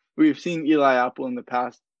potential. We've seen Eli Apple in the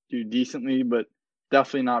past do decently, but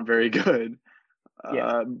definitely not very good.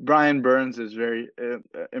 Yeah. Brian Burns is very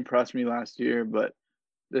impressed me last year, but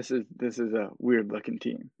this is a weird looking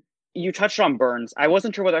team. You touched on Burns. I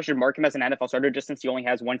wasn't sure whether I should mark him as an NFL starter just since he only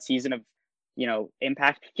has one season of,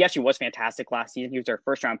 impact. He actually was fantastic last season. He was their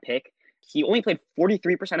first round pick. He only played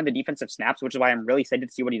 43% of the defensive snaps, which is why I'm really excited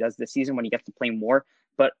to see what he does this season when he gets to play more.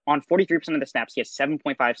 But on 43% of the snaps, he has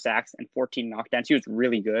 7.5 sacks and 14 knockdowns. He was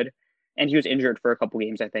really good. And he was injured for a couple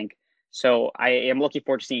games, I think. So I am looking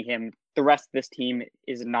forward to seeing him. The rest of this team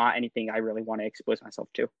is not anything I really want to expose myself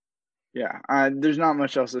to. Yeah, there's not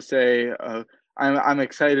much else to say. I'm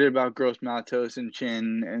excited about Gross-Matos and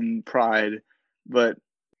Chin and Pride, but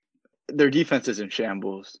their defense is in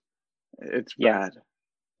shambles. It's bad.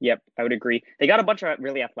 Yep, I would agree. They got a bunch of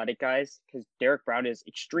really athletic guys because Derek Brown is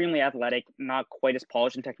extremely athletic, not quite as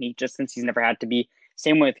polished in technique just since he's never had to be.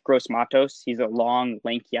 Same with Gross-Matos. He's a long,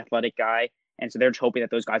 lanky, athletic guy. And so they're just hoping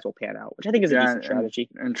that those guys will pan out, which I think is a Yeah, decent strategy.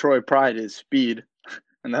 and Troy Pride is speed,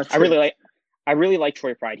 and that's I really like I really like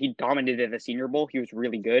Troy Pride. He dominated the Senior Bowl. He was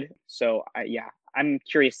really good. So yeah, I'm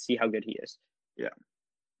curious to see how good he is. Yeah.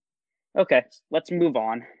 Okay, let's move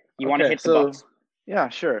on. You want to Okay, hit the Bucs? yeah,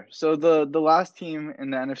 sure. So the last team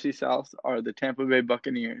in the NFC South are the Tampa Bay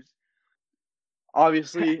Buccaneers.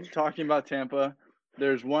 Obviously, talking about Tampa,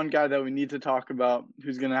 there's one guy that we need to talk about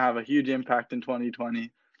who's going to have a huge impact in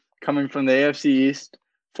 2020. Coming from the AFC East,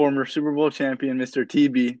 former Super Bowl champion, Mr.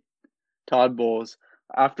 TB, Todd Bowles.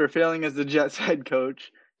 After failing as the Jets head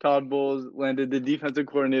coach, Todd Bowles landed the defensive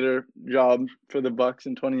coordinator job for the Bucs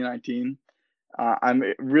in 2019. I'm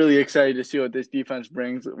really excited to see what this defense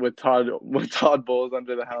brings with Todd Bowles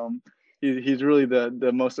under the helm. He's really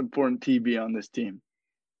the most important TB on this team.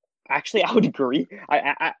 Actually, I would agree.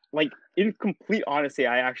 I like, in complete honesty,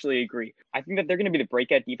 I actually agree. I think that they're going to be the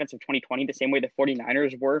breakout defense of 2020, the same way the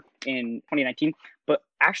 49ers were in 2019, but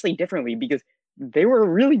actually differently, because they were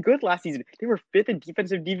really good last season. They were fifth in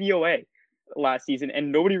defensive DVOA last season,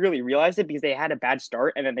 and nobody really realized it because they had a bad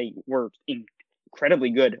start, and then they were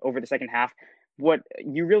incredibly good over the second half. What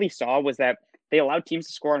you really saw was that they allowed teams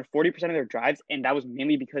to score on 40% of their drives, and that was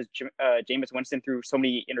mainly because Jameis Winston threw so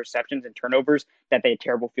many interceptions and turnovers that they had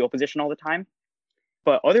terrible field position all the time.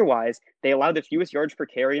 But otherwise, they allowed the fewest yards per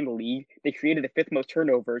carry in the league. They created the fifth most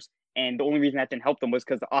turnovers, and the only reason that didn't help them was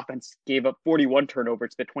because the offense gave up 41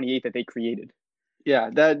 turnovers to the 28 that they created. Yeah,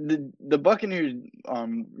 the Buccaneers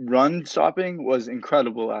run stopping was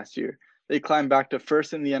incredible last year. They climbed back to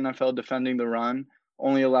first in the NFL defending the run,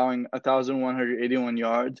 only allowing 1,181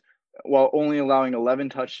 yards, while only allowing 11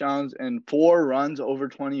 touchdowns and 4 runs over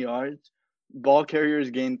 20 yards. Ball carriers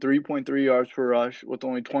gained 3.3 yards per rush with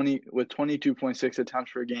 22.6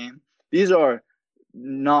 attempts per game. These are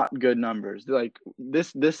not good numbers. Like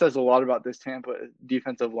this says a lot about this Tampa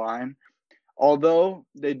defensive line. Although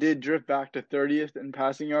they did drift back to 30th in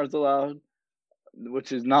passing yards allowed,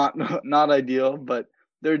 which is not ideal, but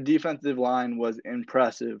their defensive line was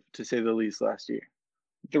impressive to say the least last year.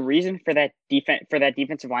 The reason for that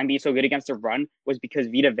defensive line being so good against the run was because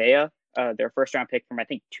Vita Vea, their first round pick from I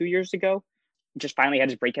think 2 years ago, just finally had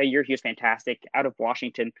his breakout year. He was fantastic out of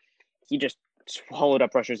Washington. He just swallowed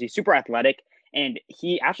up rushers. He's super athletic, and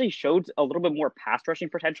he actually showed a little bit more pass rushing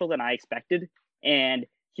potential than I expected. And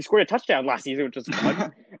he scored a touchdown last season, which was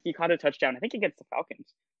fun. He caught a touchdown, I think, against the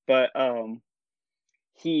Falcons. But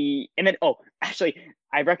actually,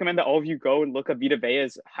 I recommend that all of you go and look up Vita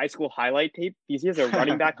Vea's high school highlight tape because he has a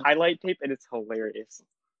running back highlight tape, and it's hilarious.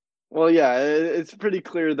 Well, yeah, it's pretty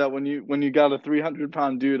clear that when you got a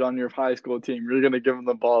 300-pound dude on your high school team, you're gonna give him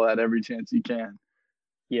the ball at every chance you can.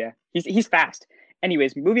 Yeah, he's fast.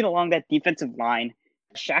 Anyways, moving along that defensive line,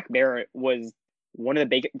 Shaq Barrett was one of the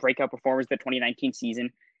big breakout performers of the 2019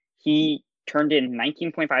 season. He turned in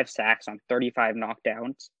 19.5 sacks on 35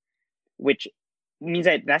 knockdowns, which means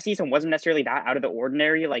that season wasn't necessarily that out of the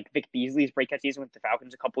ordinary, like Vic Beasley's breakout season with the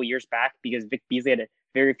Falcons a couple years back, because Vic Beasley had a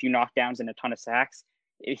very few knockdowns and a ton of sacks.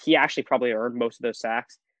 He actually probably earned most of those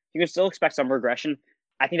sacks. You can still expect some regression.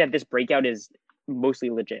 I think that this breakout is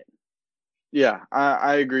mostly legit. Yeah,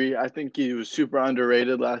 I agree. I think he was super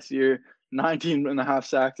underrated last year. 19.5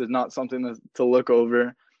 sacks is not something to look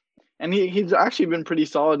over. And he's actually been pretty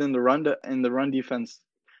solid in the run defense.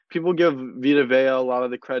 People give Vita Vea a lot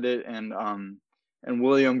of the credit, and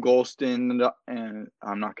William Golston, and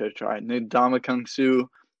I'm not going to try, Ndamukong Suh,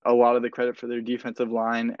 a lot of the credit for their defensive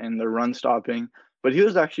line and their run stopping. But he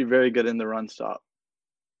was actually very good in the run stop.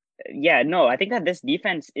 Yeah, no, I think that this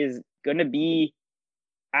defense is going to be,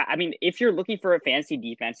 I mean, if you're looking for a fantasy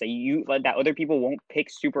defense that other people won't pick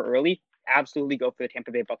super early, absolutely go for the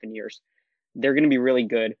Tampa Bay Buccaneers. They're going to be really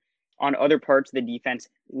good. On other parts of the defense,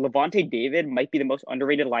 Lavonte David might be the most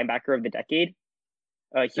underrated linebacker of the decade.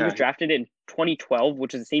 He was drafted in 2012,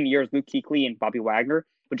 which is the same year as Luke Kuechly and Bobby Wagner,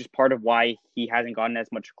 which is part of why he hasn't gotten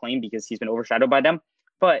as much acclaim because he's been overshadowed by them.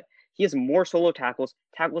 But he has more solo tackles,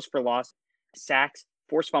 tackles for loss, sacks,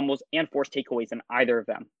 forced fumbles, and forced takeaways than either of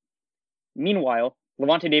them. Meanwhile,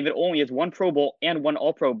 Lavonte David only has 1 Pro Bowl and 1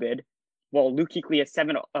 All-Pro bid, while Luke Kuechly has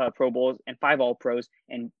 7 Pro Bowls and 5 All-Pros,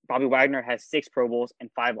 and Bobby Wagner has 6 Pro Bowls and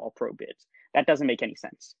 5 All-Pro bids. That doesn't make any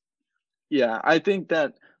sense. Yeah, I think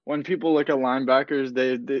that when people look at linebackers,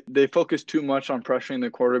 they focus too much on pressuring the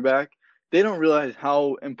quarterback. They don't realize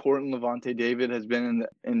how important Lavonte David has been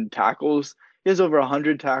in tackles. He has over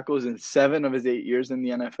 100 tackles in 7 of his 8 years in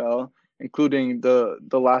the NFL, including the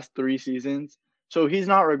last 3 seasons. So he's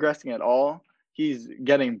not regressing at all. He's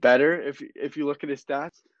getting better if you look at his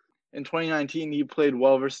stats. In 2019, he played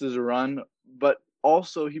well versus the run, but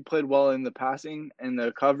also he played well in the passing and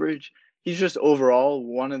the coverage. he's just overall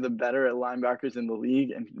one of the better at linebackers in the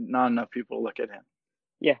league, and not enough people look at him.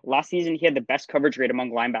 Yeah, last season he had the best coverage rate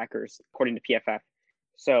among linebackers according to PFF.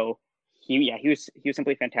 So he was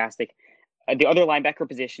simply fantastic. The other linebacker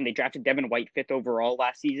position, they drafted Devin White fifth overall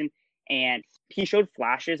last season, and he showed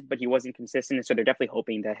flashes, but he wasn't consistent. So they're definitely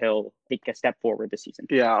hoping that he'll take a step forward this season.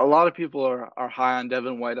 Yeah, a lot of people are high on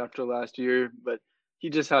Devin White after last year, but he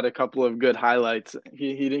just had a couple of good highlights.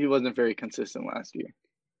 He wasn't very consistent last year.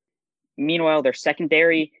 Meanwhile, their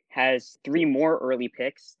secondary has three more early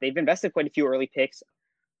picks. They've invested quite a few early picks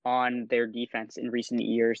on their defense in recent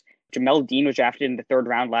years. Jamel Dean was drafted in the third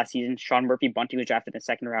round last season. Sean Murphy-Bunting was drafted in the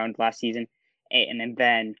second round last season. And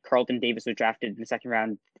then Carlton Davis was drafted in the second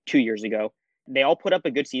round 2 years ago. They all put up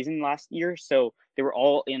a good season last year, so they were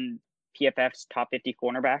all in PFF's top 50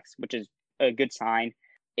 cornerbacks, which is a good sign.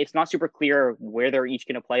 It's not super clear where they're each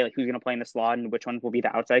going to play, like who's going to play in the slot and which ones will be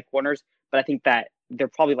the outside corners, but I think that they're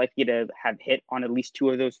probably likely to have hit on at least two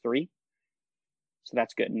of those three. So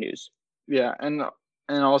that's good news. Yeah, and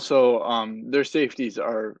also their safeties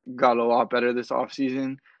got a lot better this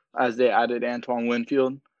offseason as they added Antoine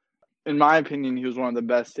Winfield. In my opinion, he was one of the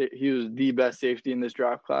best. He was the best safety in this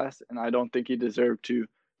draft class, and I don't think he deserved to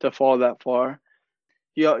fall that far.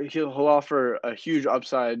 He'll offer a huge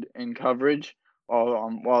upside in coverage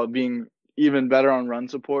while being even better on run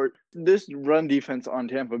support. This run defense on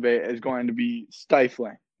Tampa Bay is going to be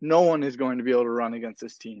stifling. No one is going to be able to run against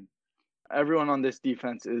this team. Everyone on this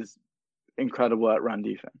defense is incredible at run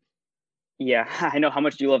defense. Yeah, I know how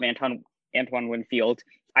much you love Antoine Winfield.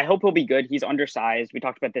 I hope he'll be good. He's undersized. We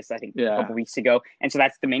talked about this, I think, a couple weeks ago. And so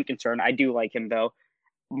that's the main concern. I do like him, though.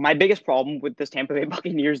 My biggest problem with this Tampa Bay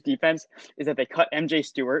Buccaneers defense is that they cut MJ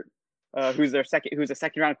Stewart, who's a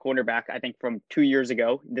second round cornerback, I think, from 2 years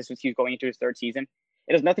ago. He was going into his third season.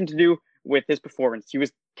 It has nothing to do with his performance. He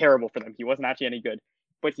was terrible for them. He wasn't actually any good.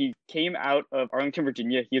 But he came out of Arlington,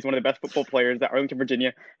 Virginia. He is one of the best football players that Arlington,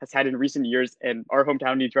 Virginia has had in recent years, and our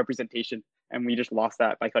hometown needs representation, and we just lost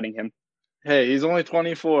that by cutting him. Hey, he's only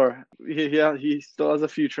 24. He still has a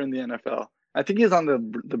future in the NFL. I think he's on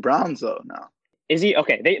the Browns though now. Is he?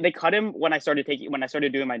 Okay, they cut him when I started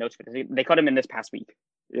doing my notes for this. They cut him in this past week.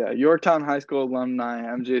 Yeah, Yorktown High School alumni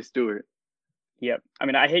MJ Stewart. Yep. I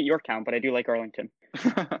mean, I hate Yorktown, but I do like Arlington.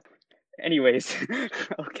 Anyways,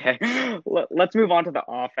 okay. Let's move on to the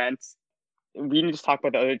offense. We need to talk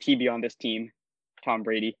about the other TB on this team, Tom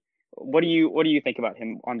Brady. What do you think about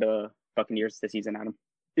him on the Buccaneers this season, Adam?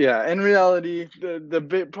 Yeah, in reality,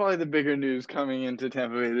 probably the bigger news coming into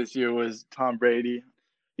Tampa Bay this year was Tom Brady.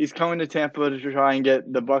 He's coming to Tampa to try and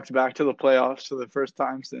get the Bucs back to the playoffs for the first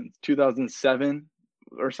time since 2007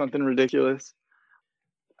 or something ridiculous.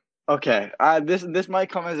 Okay, this might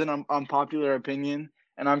come as an unpopular opinion,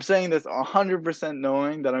 and I'm saying this 100%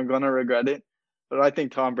 knowing that I'm going to regret it, but I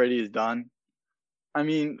think Tom Brady is done. I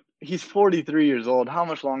mean, he's 43 years old. How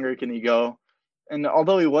much longer can he go? And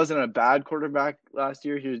although he wasn't a bad quarterback last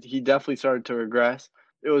year, he definitely started to regress.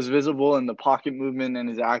 It was visible in the pocket movement and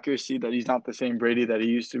his accuracy that he's not the same Brady that he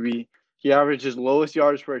used to be. He averaged his lowest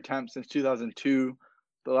yards per attempt since 2002.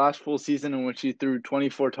 The last full season in which he threw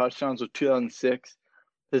 24 touchdowns was 2006.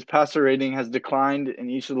 His passer rating has declined in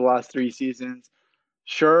each of the last 3 seasons.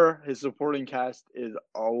 Sure, his supporting cast is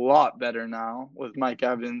a lot better now with Mike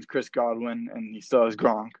Evans, Chris Godwin, and he still has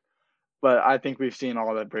Gronk. But I think we've seen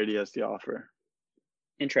all that Brady has to offer.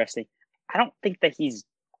 Interesting. I don't think that he's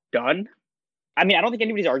done. I mean, I don't think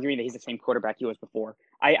anybody's arguing that he's the same quarterback he was before.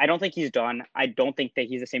 I don't think he's done. I don't think that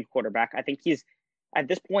he's the same quarterback. I think he's at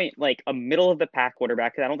this point like a middle of the pack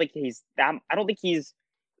quarterback. I don't think he's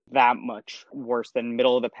that much worse than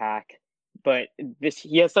middle of the pack. But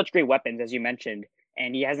he has such great weapons, as you mentioned,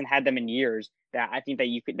 and he hasn't had them in years that I think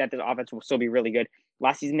that this offense will still be really good.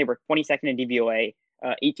 Last season they were 22nd in DVOA,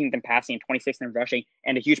 18th in passing, and 26th in rushing,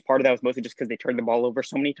 and a huge part of that was mostly just because they turned the ball over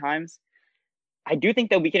so many times. I do think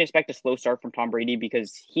that we can expect a slow start from Tom Brady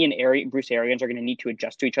because he and Bruce Arians are going to need to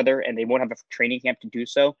adjust to each other, and they won't have a training camp to do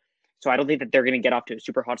so. So I don't think that they're going to get off to a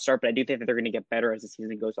super hot start, but I do think that they're going to get better as the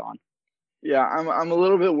season goes on. Yeah, I'm a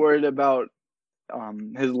little bit worried about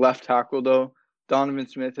his left tackle though. Donovan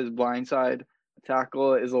Smith, his blindside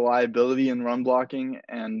tackle, is a liability in run blocking,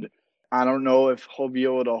 and I don't know if he'll be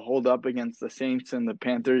able to hold up against the Saints and the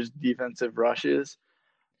Panthers' defensive rushes.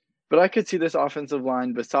 But I could see this offensive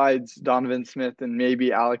line, besides Donovan Smith and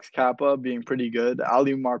maybe Alex Kappa, being pretty good.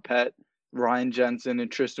 Ali Marpet, Ryan Jensen, and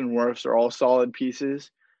Tristan Wirfs are all solid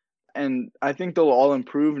pieces. And I think they'll all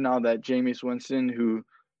improve now that Jameis Winston, who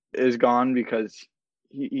is gone because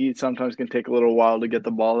he sometimes can take a little while to get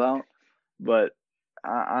the ball out. But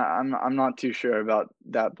I'm not too sure about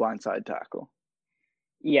that blindside tackle.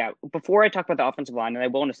 Yeah, before I talk about the offensive line, and I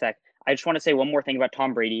will in a sec, I just want to say one more thing about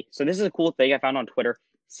Tom Brady. So this is a cool thing I found on Twitter.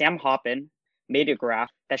 Sam Hoppen made a graph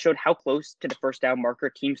that showed how close to the first down marker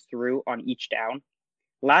teams threw on each down.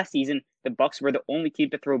 Last season, the Bucs were the only team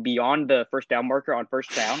to throw beyond the first down marker on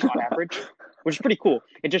first down on average, which is pretty cool.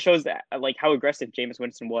 It just shows that like how aggressive Jameis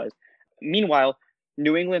Winston was. Meanwhile,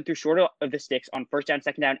 New England threw short of the sticks on first down,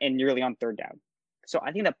 second down, and nearly on third down. So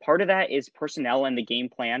I think that part of that is personnel and the game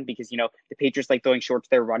plan because the Patriots like throwing short to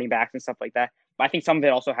their running backs and stuff like that. But I think some of it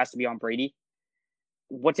also has to be on Brady.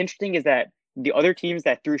 What's interesting is that the other teams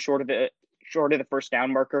that threw short of the first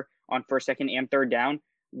down marker on first, second, and third down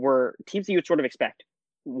were teams that you would sort of expect.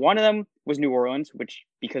 One of them was New Orleans, which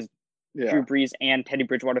because Drew Brees and Teddy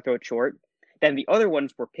Bridgewater throw it short. Then the other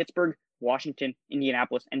ones were Pittsburgh, Washington,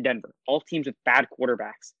 Indianapolis, and Denver, all teams with bad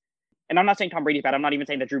quarterbacks. And I'm not saying Tom Brady's bad. I'm not even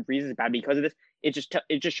saying that Drew Brees is bad because of this. It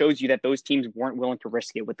just shows you that those teams weren't willing to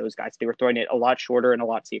risk it with those guys. They were throwing it a lot shorter and a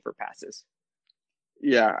lot safer passes.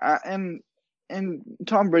 Yeah, and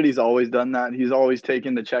Tom Brady's always done that. He's always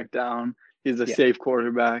taken the check down. He's a safe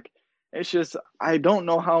quarterback. It's just I don't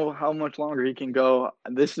know how much longer he can go.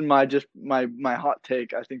 This is my hot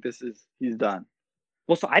take. I think he's done.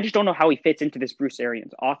 Well, so I just don't know how he fits into this Bruce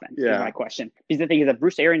Arians offense is my question. Because the thing is that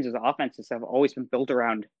Bruce Arians' offenses have always been built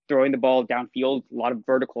around throwing the ball downfield, a lot of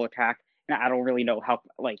vertical attack, and I don't really know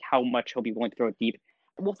how much he'll be willing to throw it deep.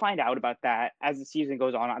 We'll find out about that as the season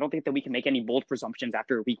goes on. I don't think that we can make any bold presumptions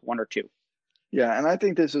after week 1 or 2. Yeah, and I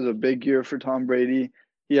think this is a big year for Tom Brady.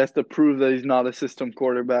 He has to prove that he's not a system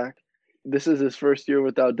quarterback. This is his first year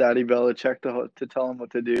without Daddy Belichick to tell him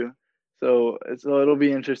what to do. So it'll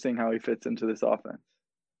be interesting how he fits into this offense.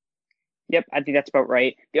 Yep, I think that's about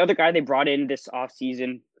right. The other guy they brought in this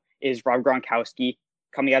offseason is Rob Gronkowski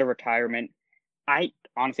coming out of retirement. I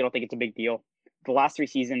honestly don't think it's a big deal. The last 3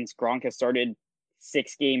 seasons, Gronk has started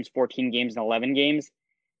 6 games, 14 games, and 11 games.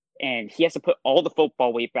 And he has to put all the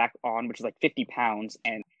football weight back on, which is like 50 pounds.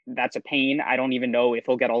 And that's a pain. I don't even know if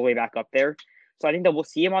he'll get all the way back up there. So I think that we'll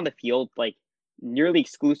see him on the field like nearly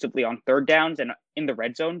exclusively on third downs and in the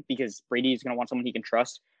red zone because Brady is going to want someone he can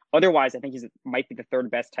trust. Otherwise, I think he might be the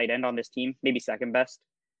third best tight end on this team, maybe second best.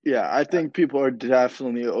 Yeah, I think people are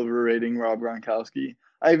definitely overrating Rob Gronkowski.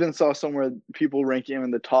 I even saw somewhere people ranking him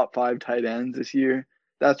in the top 5 tight ends this year.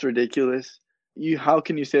 That's ridiculous. How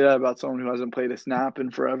can you say that about someone who hasn't played a snap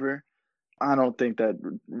in forever? I don't think that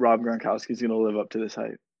Rob Gronkowski is going to live up to this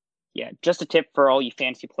hype. Yeah, just a tip for all you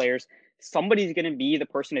fantasy players. Somebody's going to be the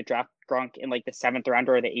person to draft Gronk in like the 7th round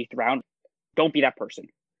or the 8th round. Don't be that person.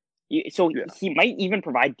 He might even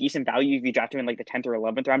provide decent value if you draft him in like the 10th or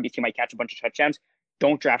 11th round because he might catch a bunch of touchdowns.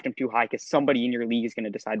 Don't draft him too high because somebody in your league is going to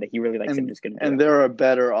decide that he really likes him and is going to do it. And there are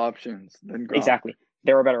better options than Gronk. Exactly.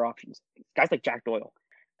 There are better options. Guys like Jack Doyle.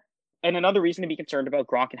 And another reason to be concerned about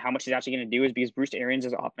Gronk and how much he's actually going to do is because Bruce Arians'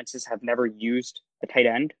 offenses have never used the tight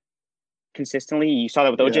end consistently. You saw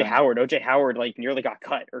that with OJ Howard. OJ Howard like nearly got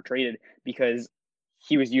cut or traded because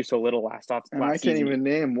he was used so little last season. I can't even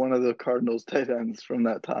name one of the Cardinals tight ends from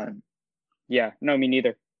that time. Yeah, no, me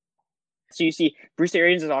neither. So you see, Bruce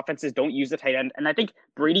Arians' offenses don't use the tight end, and I think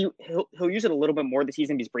Brady he'll use it a little bit more this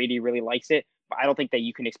season because Brady really likes it. But I don't think that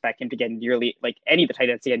you can expect him to get nearly like any of the tight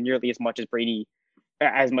ends to get nearly as much as Brady,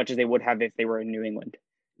 as much as they would have if they were in New England.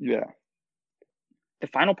 Yeah. The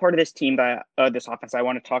final part of this team this offense I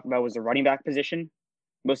want to talk about was the running back position,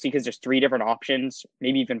 mostly because there's 3 different options,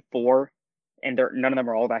 maybe even 4, and none of them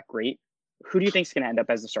are all that great. Who do you think is going to end up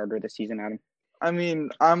as the starter this season, Adam? I mean,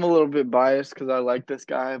 I'm a little bit biased because I like this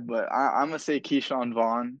guy, but I'm going to say Keyshawn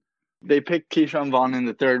Vaughn. They picked Keyshawn Vaughn in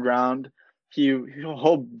the 3rd round.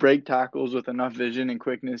 He'll break tackles with enough vision and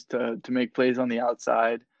quickness to make plays on the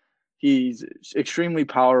outside. He's extremely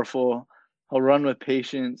powerful. He'll run with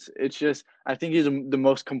patience. It's just, I think he's the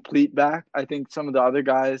most complete back. I think some of the other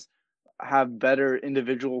guys have better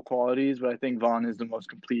individual qualities, but I think Vaughn is the most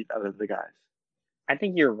complete out of the guys. I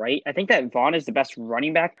think you're right. I think that Vaughn is the best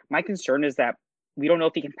running back. My concern is that we don't know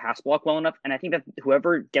if he can pass block well enough. And I think that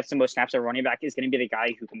whoever gets the most snaps at running back is going to be the guy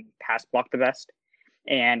who can pass block the best.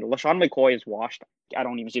 And LaShawn McCoy is washed. I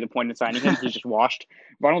don't even see the point in signing him. He's just washed.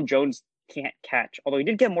 Ronald Jones can't catch, although he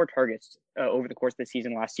did get more targets over the course of the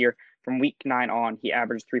season last year. From week 9 on, he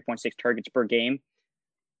averaged 3.6 targets per game.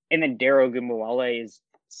 And then Dare Ogunbowale is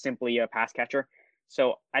simply a pass catcher.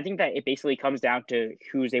 So I think that it basically comes down to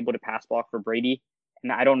who's able to pass block for Brady.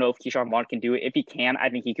 And I don't know if Keyshawn Vaughn can do it. If he can, I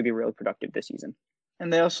think he could be really productive this season.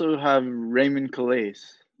 And they also have Raymond Calais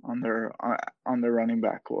on their running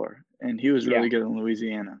back core, and he was really good in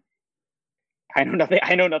Louisiana. I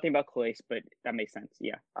know nothing about Calais, but that makes sense.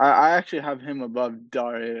 Yeah, I actually have him above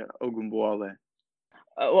Dare Ogunbowale.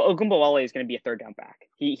 Ogunbowale is going to be a 3rd down back.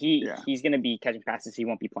 He's going to be catching passes. He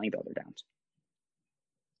won't be playing the other downs.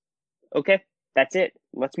 Okay, that's it.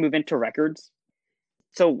 Let's move into records.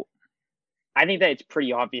 So I think that it's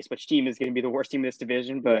pretty obvious which team is going to be the worst team in this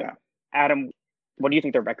division. But Yeah. Adam, what do you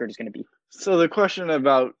think their record is going to be? So the question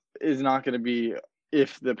about is not going to be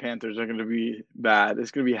if the Panthers are going to be bad.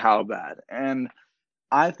 It's going to be how bad. And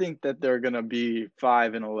I think that they're going to be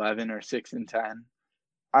 5-11 or 6-10.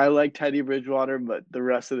 I like Teddy Bridgewater, but the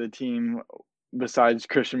rest of the team, besides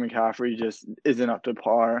Christian McCaffrey, just isn't up to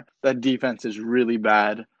par. That defense is really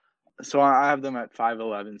bad. So I have them at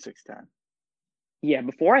 5-11, 6-10. Yeah,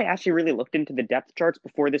 before I actually really looked into the depth charts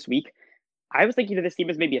before this week, I was thinking of this team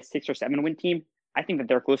as maybe a 6 or 7 win team. I think that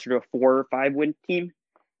they're closer to a 4 or 5 win team.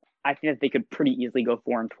 I think that they could pretty easily go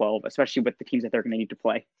 4-12, especially with the teams that they're going to need to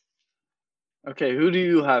play. Okay, who do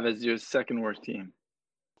you have as your second worst team?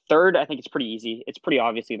 Third, I think it's pretty easy. It's pretty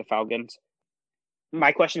obviously the Falcons.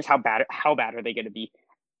 My question is how bad are they going to be?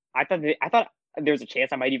 I thought there's a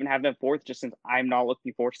chance I might even have them fourth, just since I'm not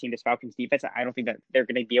looking forward to seeing this Falcons defense. I don't think that they're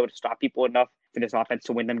going to be able to stop people enough for this offense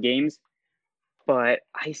to win them games. But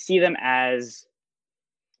I see them as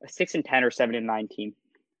a 6-10 or 7-9 team.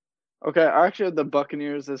 Okay, I actually have the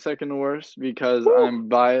Buccaneers as second worst because Woo! I'm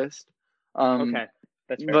biased. Okay,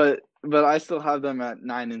 that's fair. But I still have them at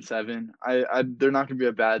 9-7. They're not going to be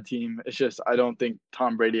a bad team. It's just I don't think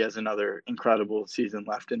Tom Brady has another incredible season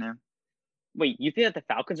left in him. Wait, you think that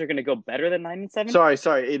the Falcons are going to go better than 9-7? Sorry,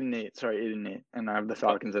 8-8. Sorry, 8-8, and I have the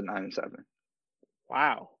Falcons at 9-7.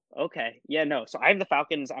 Wow. Okay. Yeah. No. So I have the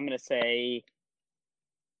Falcons. I'm going to say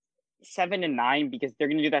 7-9 because they're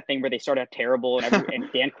going to do that thing where they start out terrible and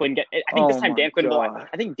Dan Quinn get. I think this time Dan Quinn will.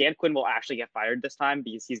 I think Dan Quinn will actually get fired this time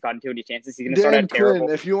because he's gotten too many chances. He's going to start out terrible.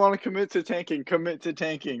 If you want to commit to tanking, commit to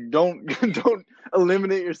tanking. Don't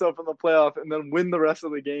eliminate yourself in the playoff and then win the rest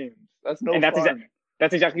of the games. That's no fun.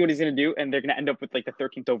 That's exactly what he's going to do, and they're going to end up with like the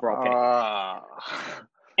 13th overall pick.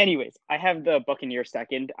 Anyways, I have the Buccaneers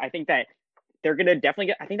second. I think that they're going to definitely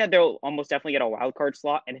get. I think that they'll almost definitely get a wild card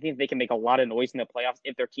slot, and I think they can make a lot of noise in the playoffs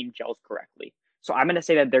if their team gels correctly. So I'm going to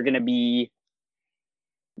say that they're going to be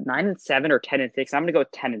 9-7 or 10-6. I'm going to go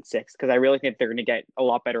 10-6 because I really think they're going to get a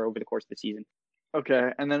lot better over the course of the season. Okay,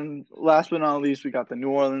 and then last but not least, we got the New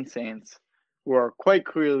Orleans Saints, who are quite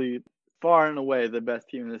clearly far and away the best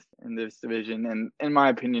team in this division, and in my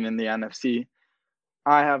opinion, in the NFC.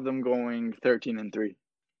 I have them going 13-3.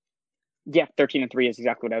 Yeah, 13-3 is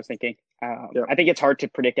exactly what I was thinking. Yep. I think it's hard to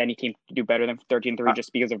predict any team to do better than 13-3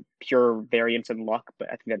 just because of pure variance and luck. But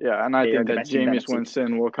I think that and I think that Jameis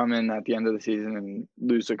Winston will come in at the end of the season and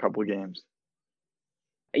lose a couple games.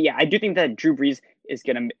 Yeah, I do think that Drew Brees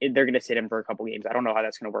they're gonna sit him for a couple games. I don't know how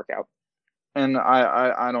that's gonna work out. And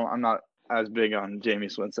I'm not as big on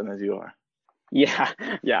Jameis Winston as you are. Yeah.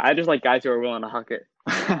 I just like guys who are willing to huck it.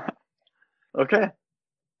 Okay.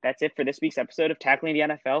 That's it for this week's episode of Tackling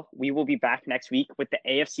the NFL. We will be back next week with the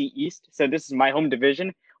AFC East. So this is my home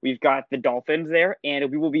division. We've got the Dolphins there, and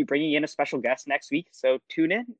we will be bringing in a special guest next week. So tune in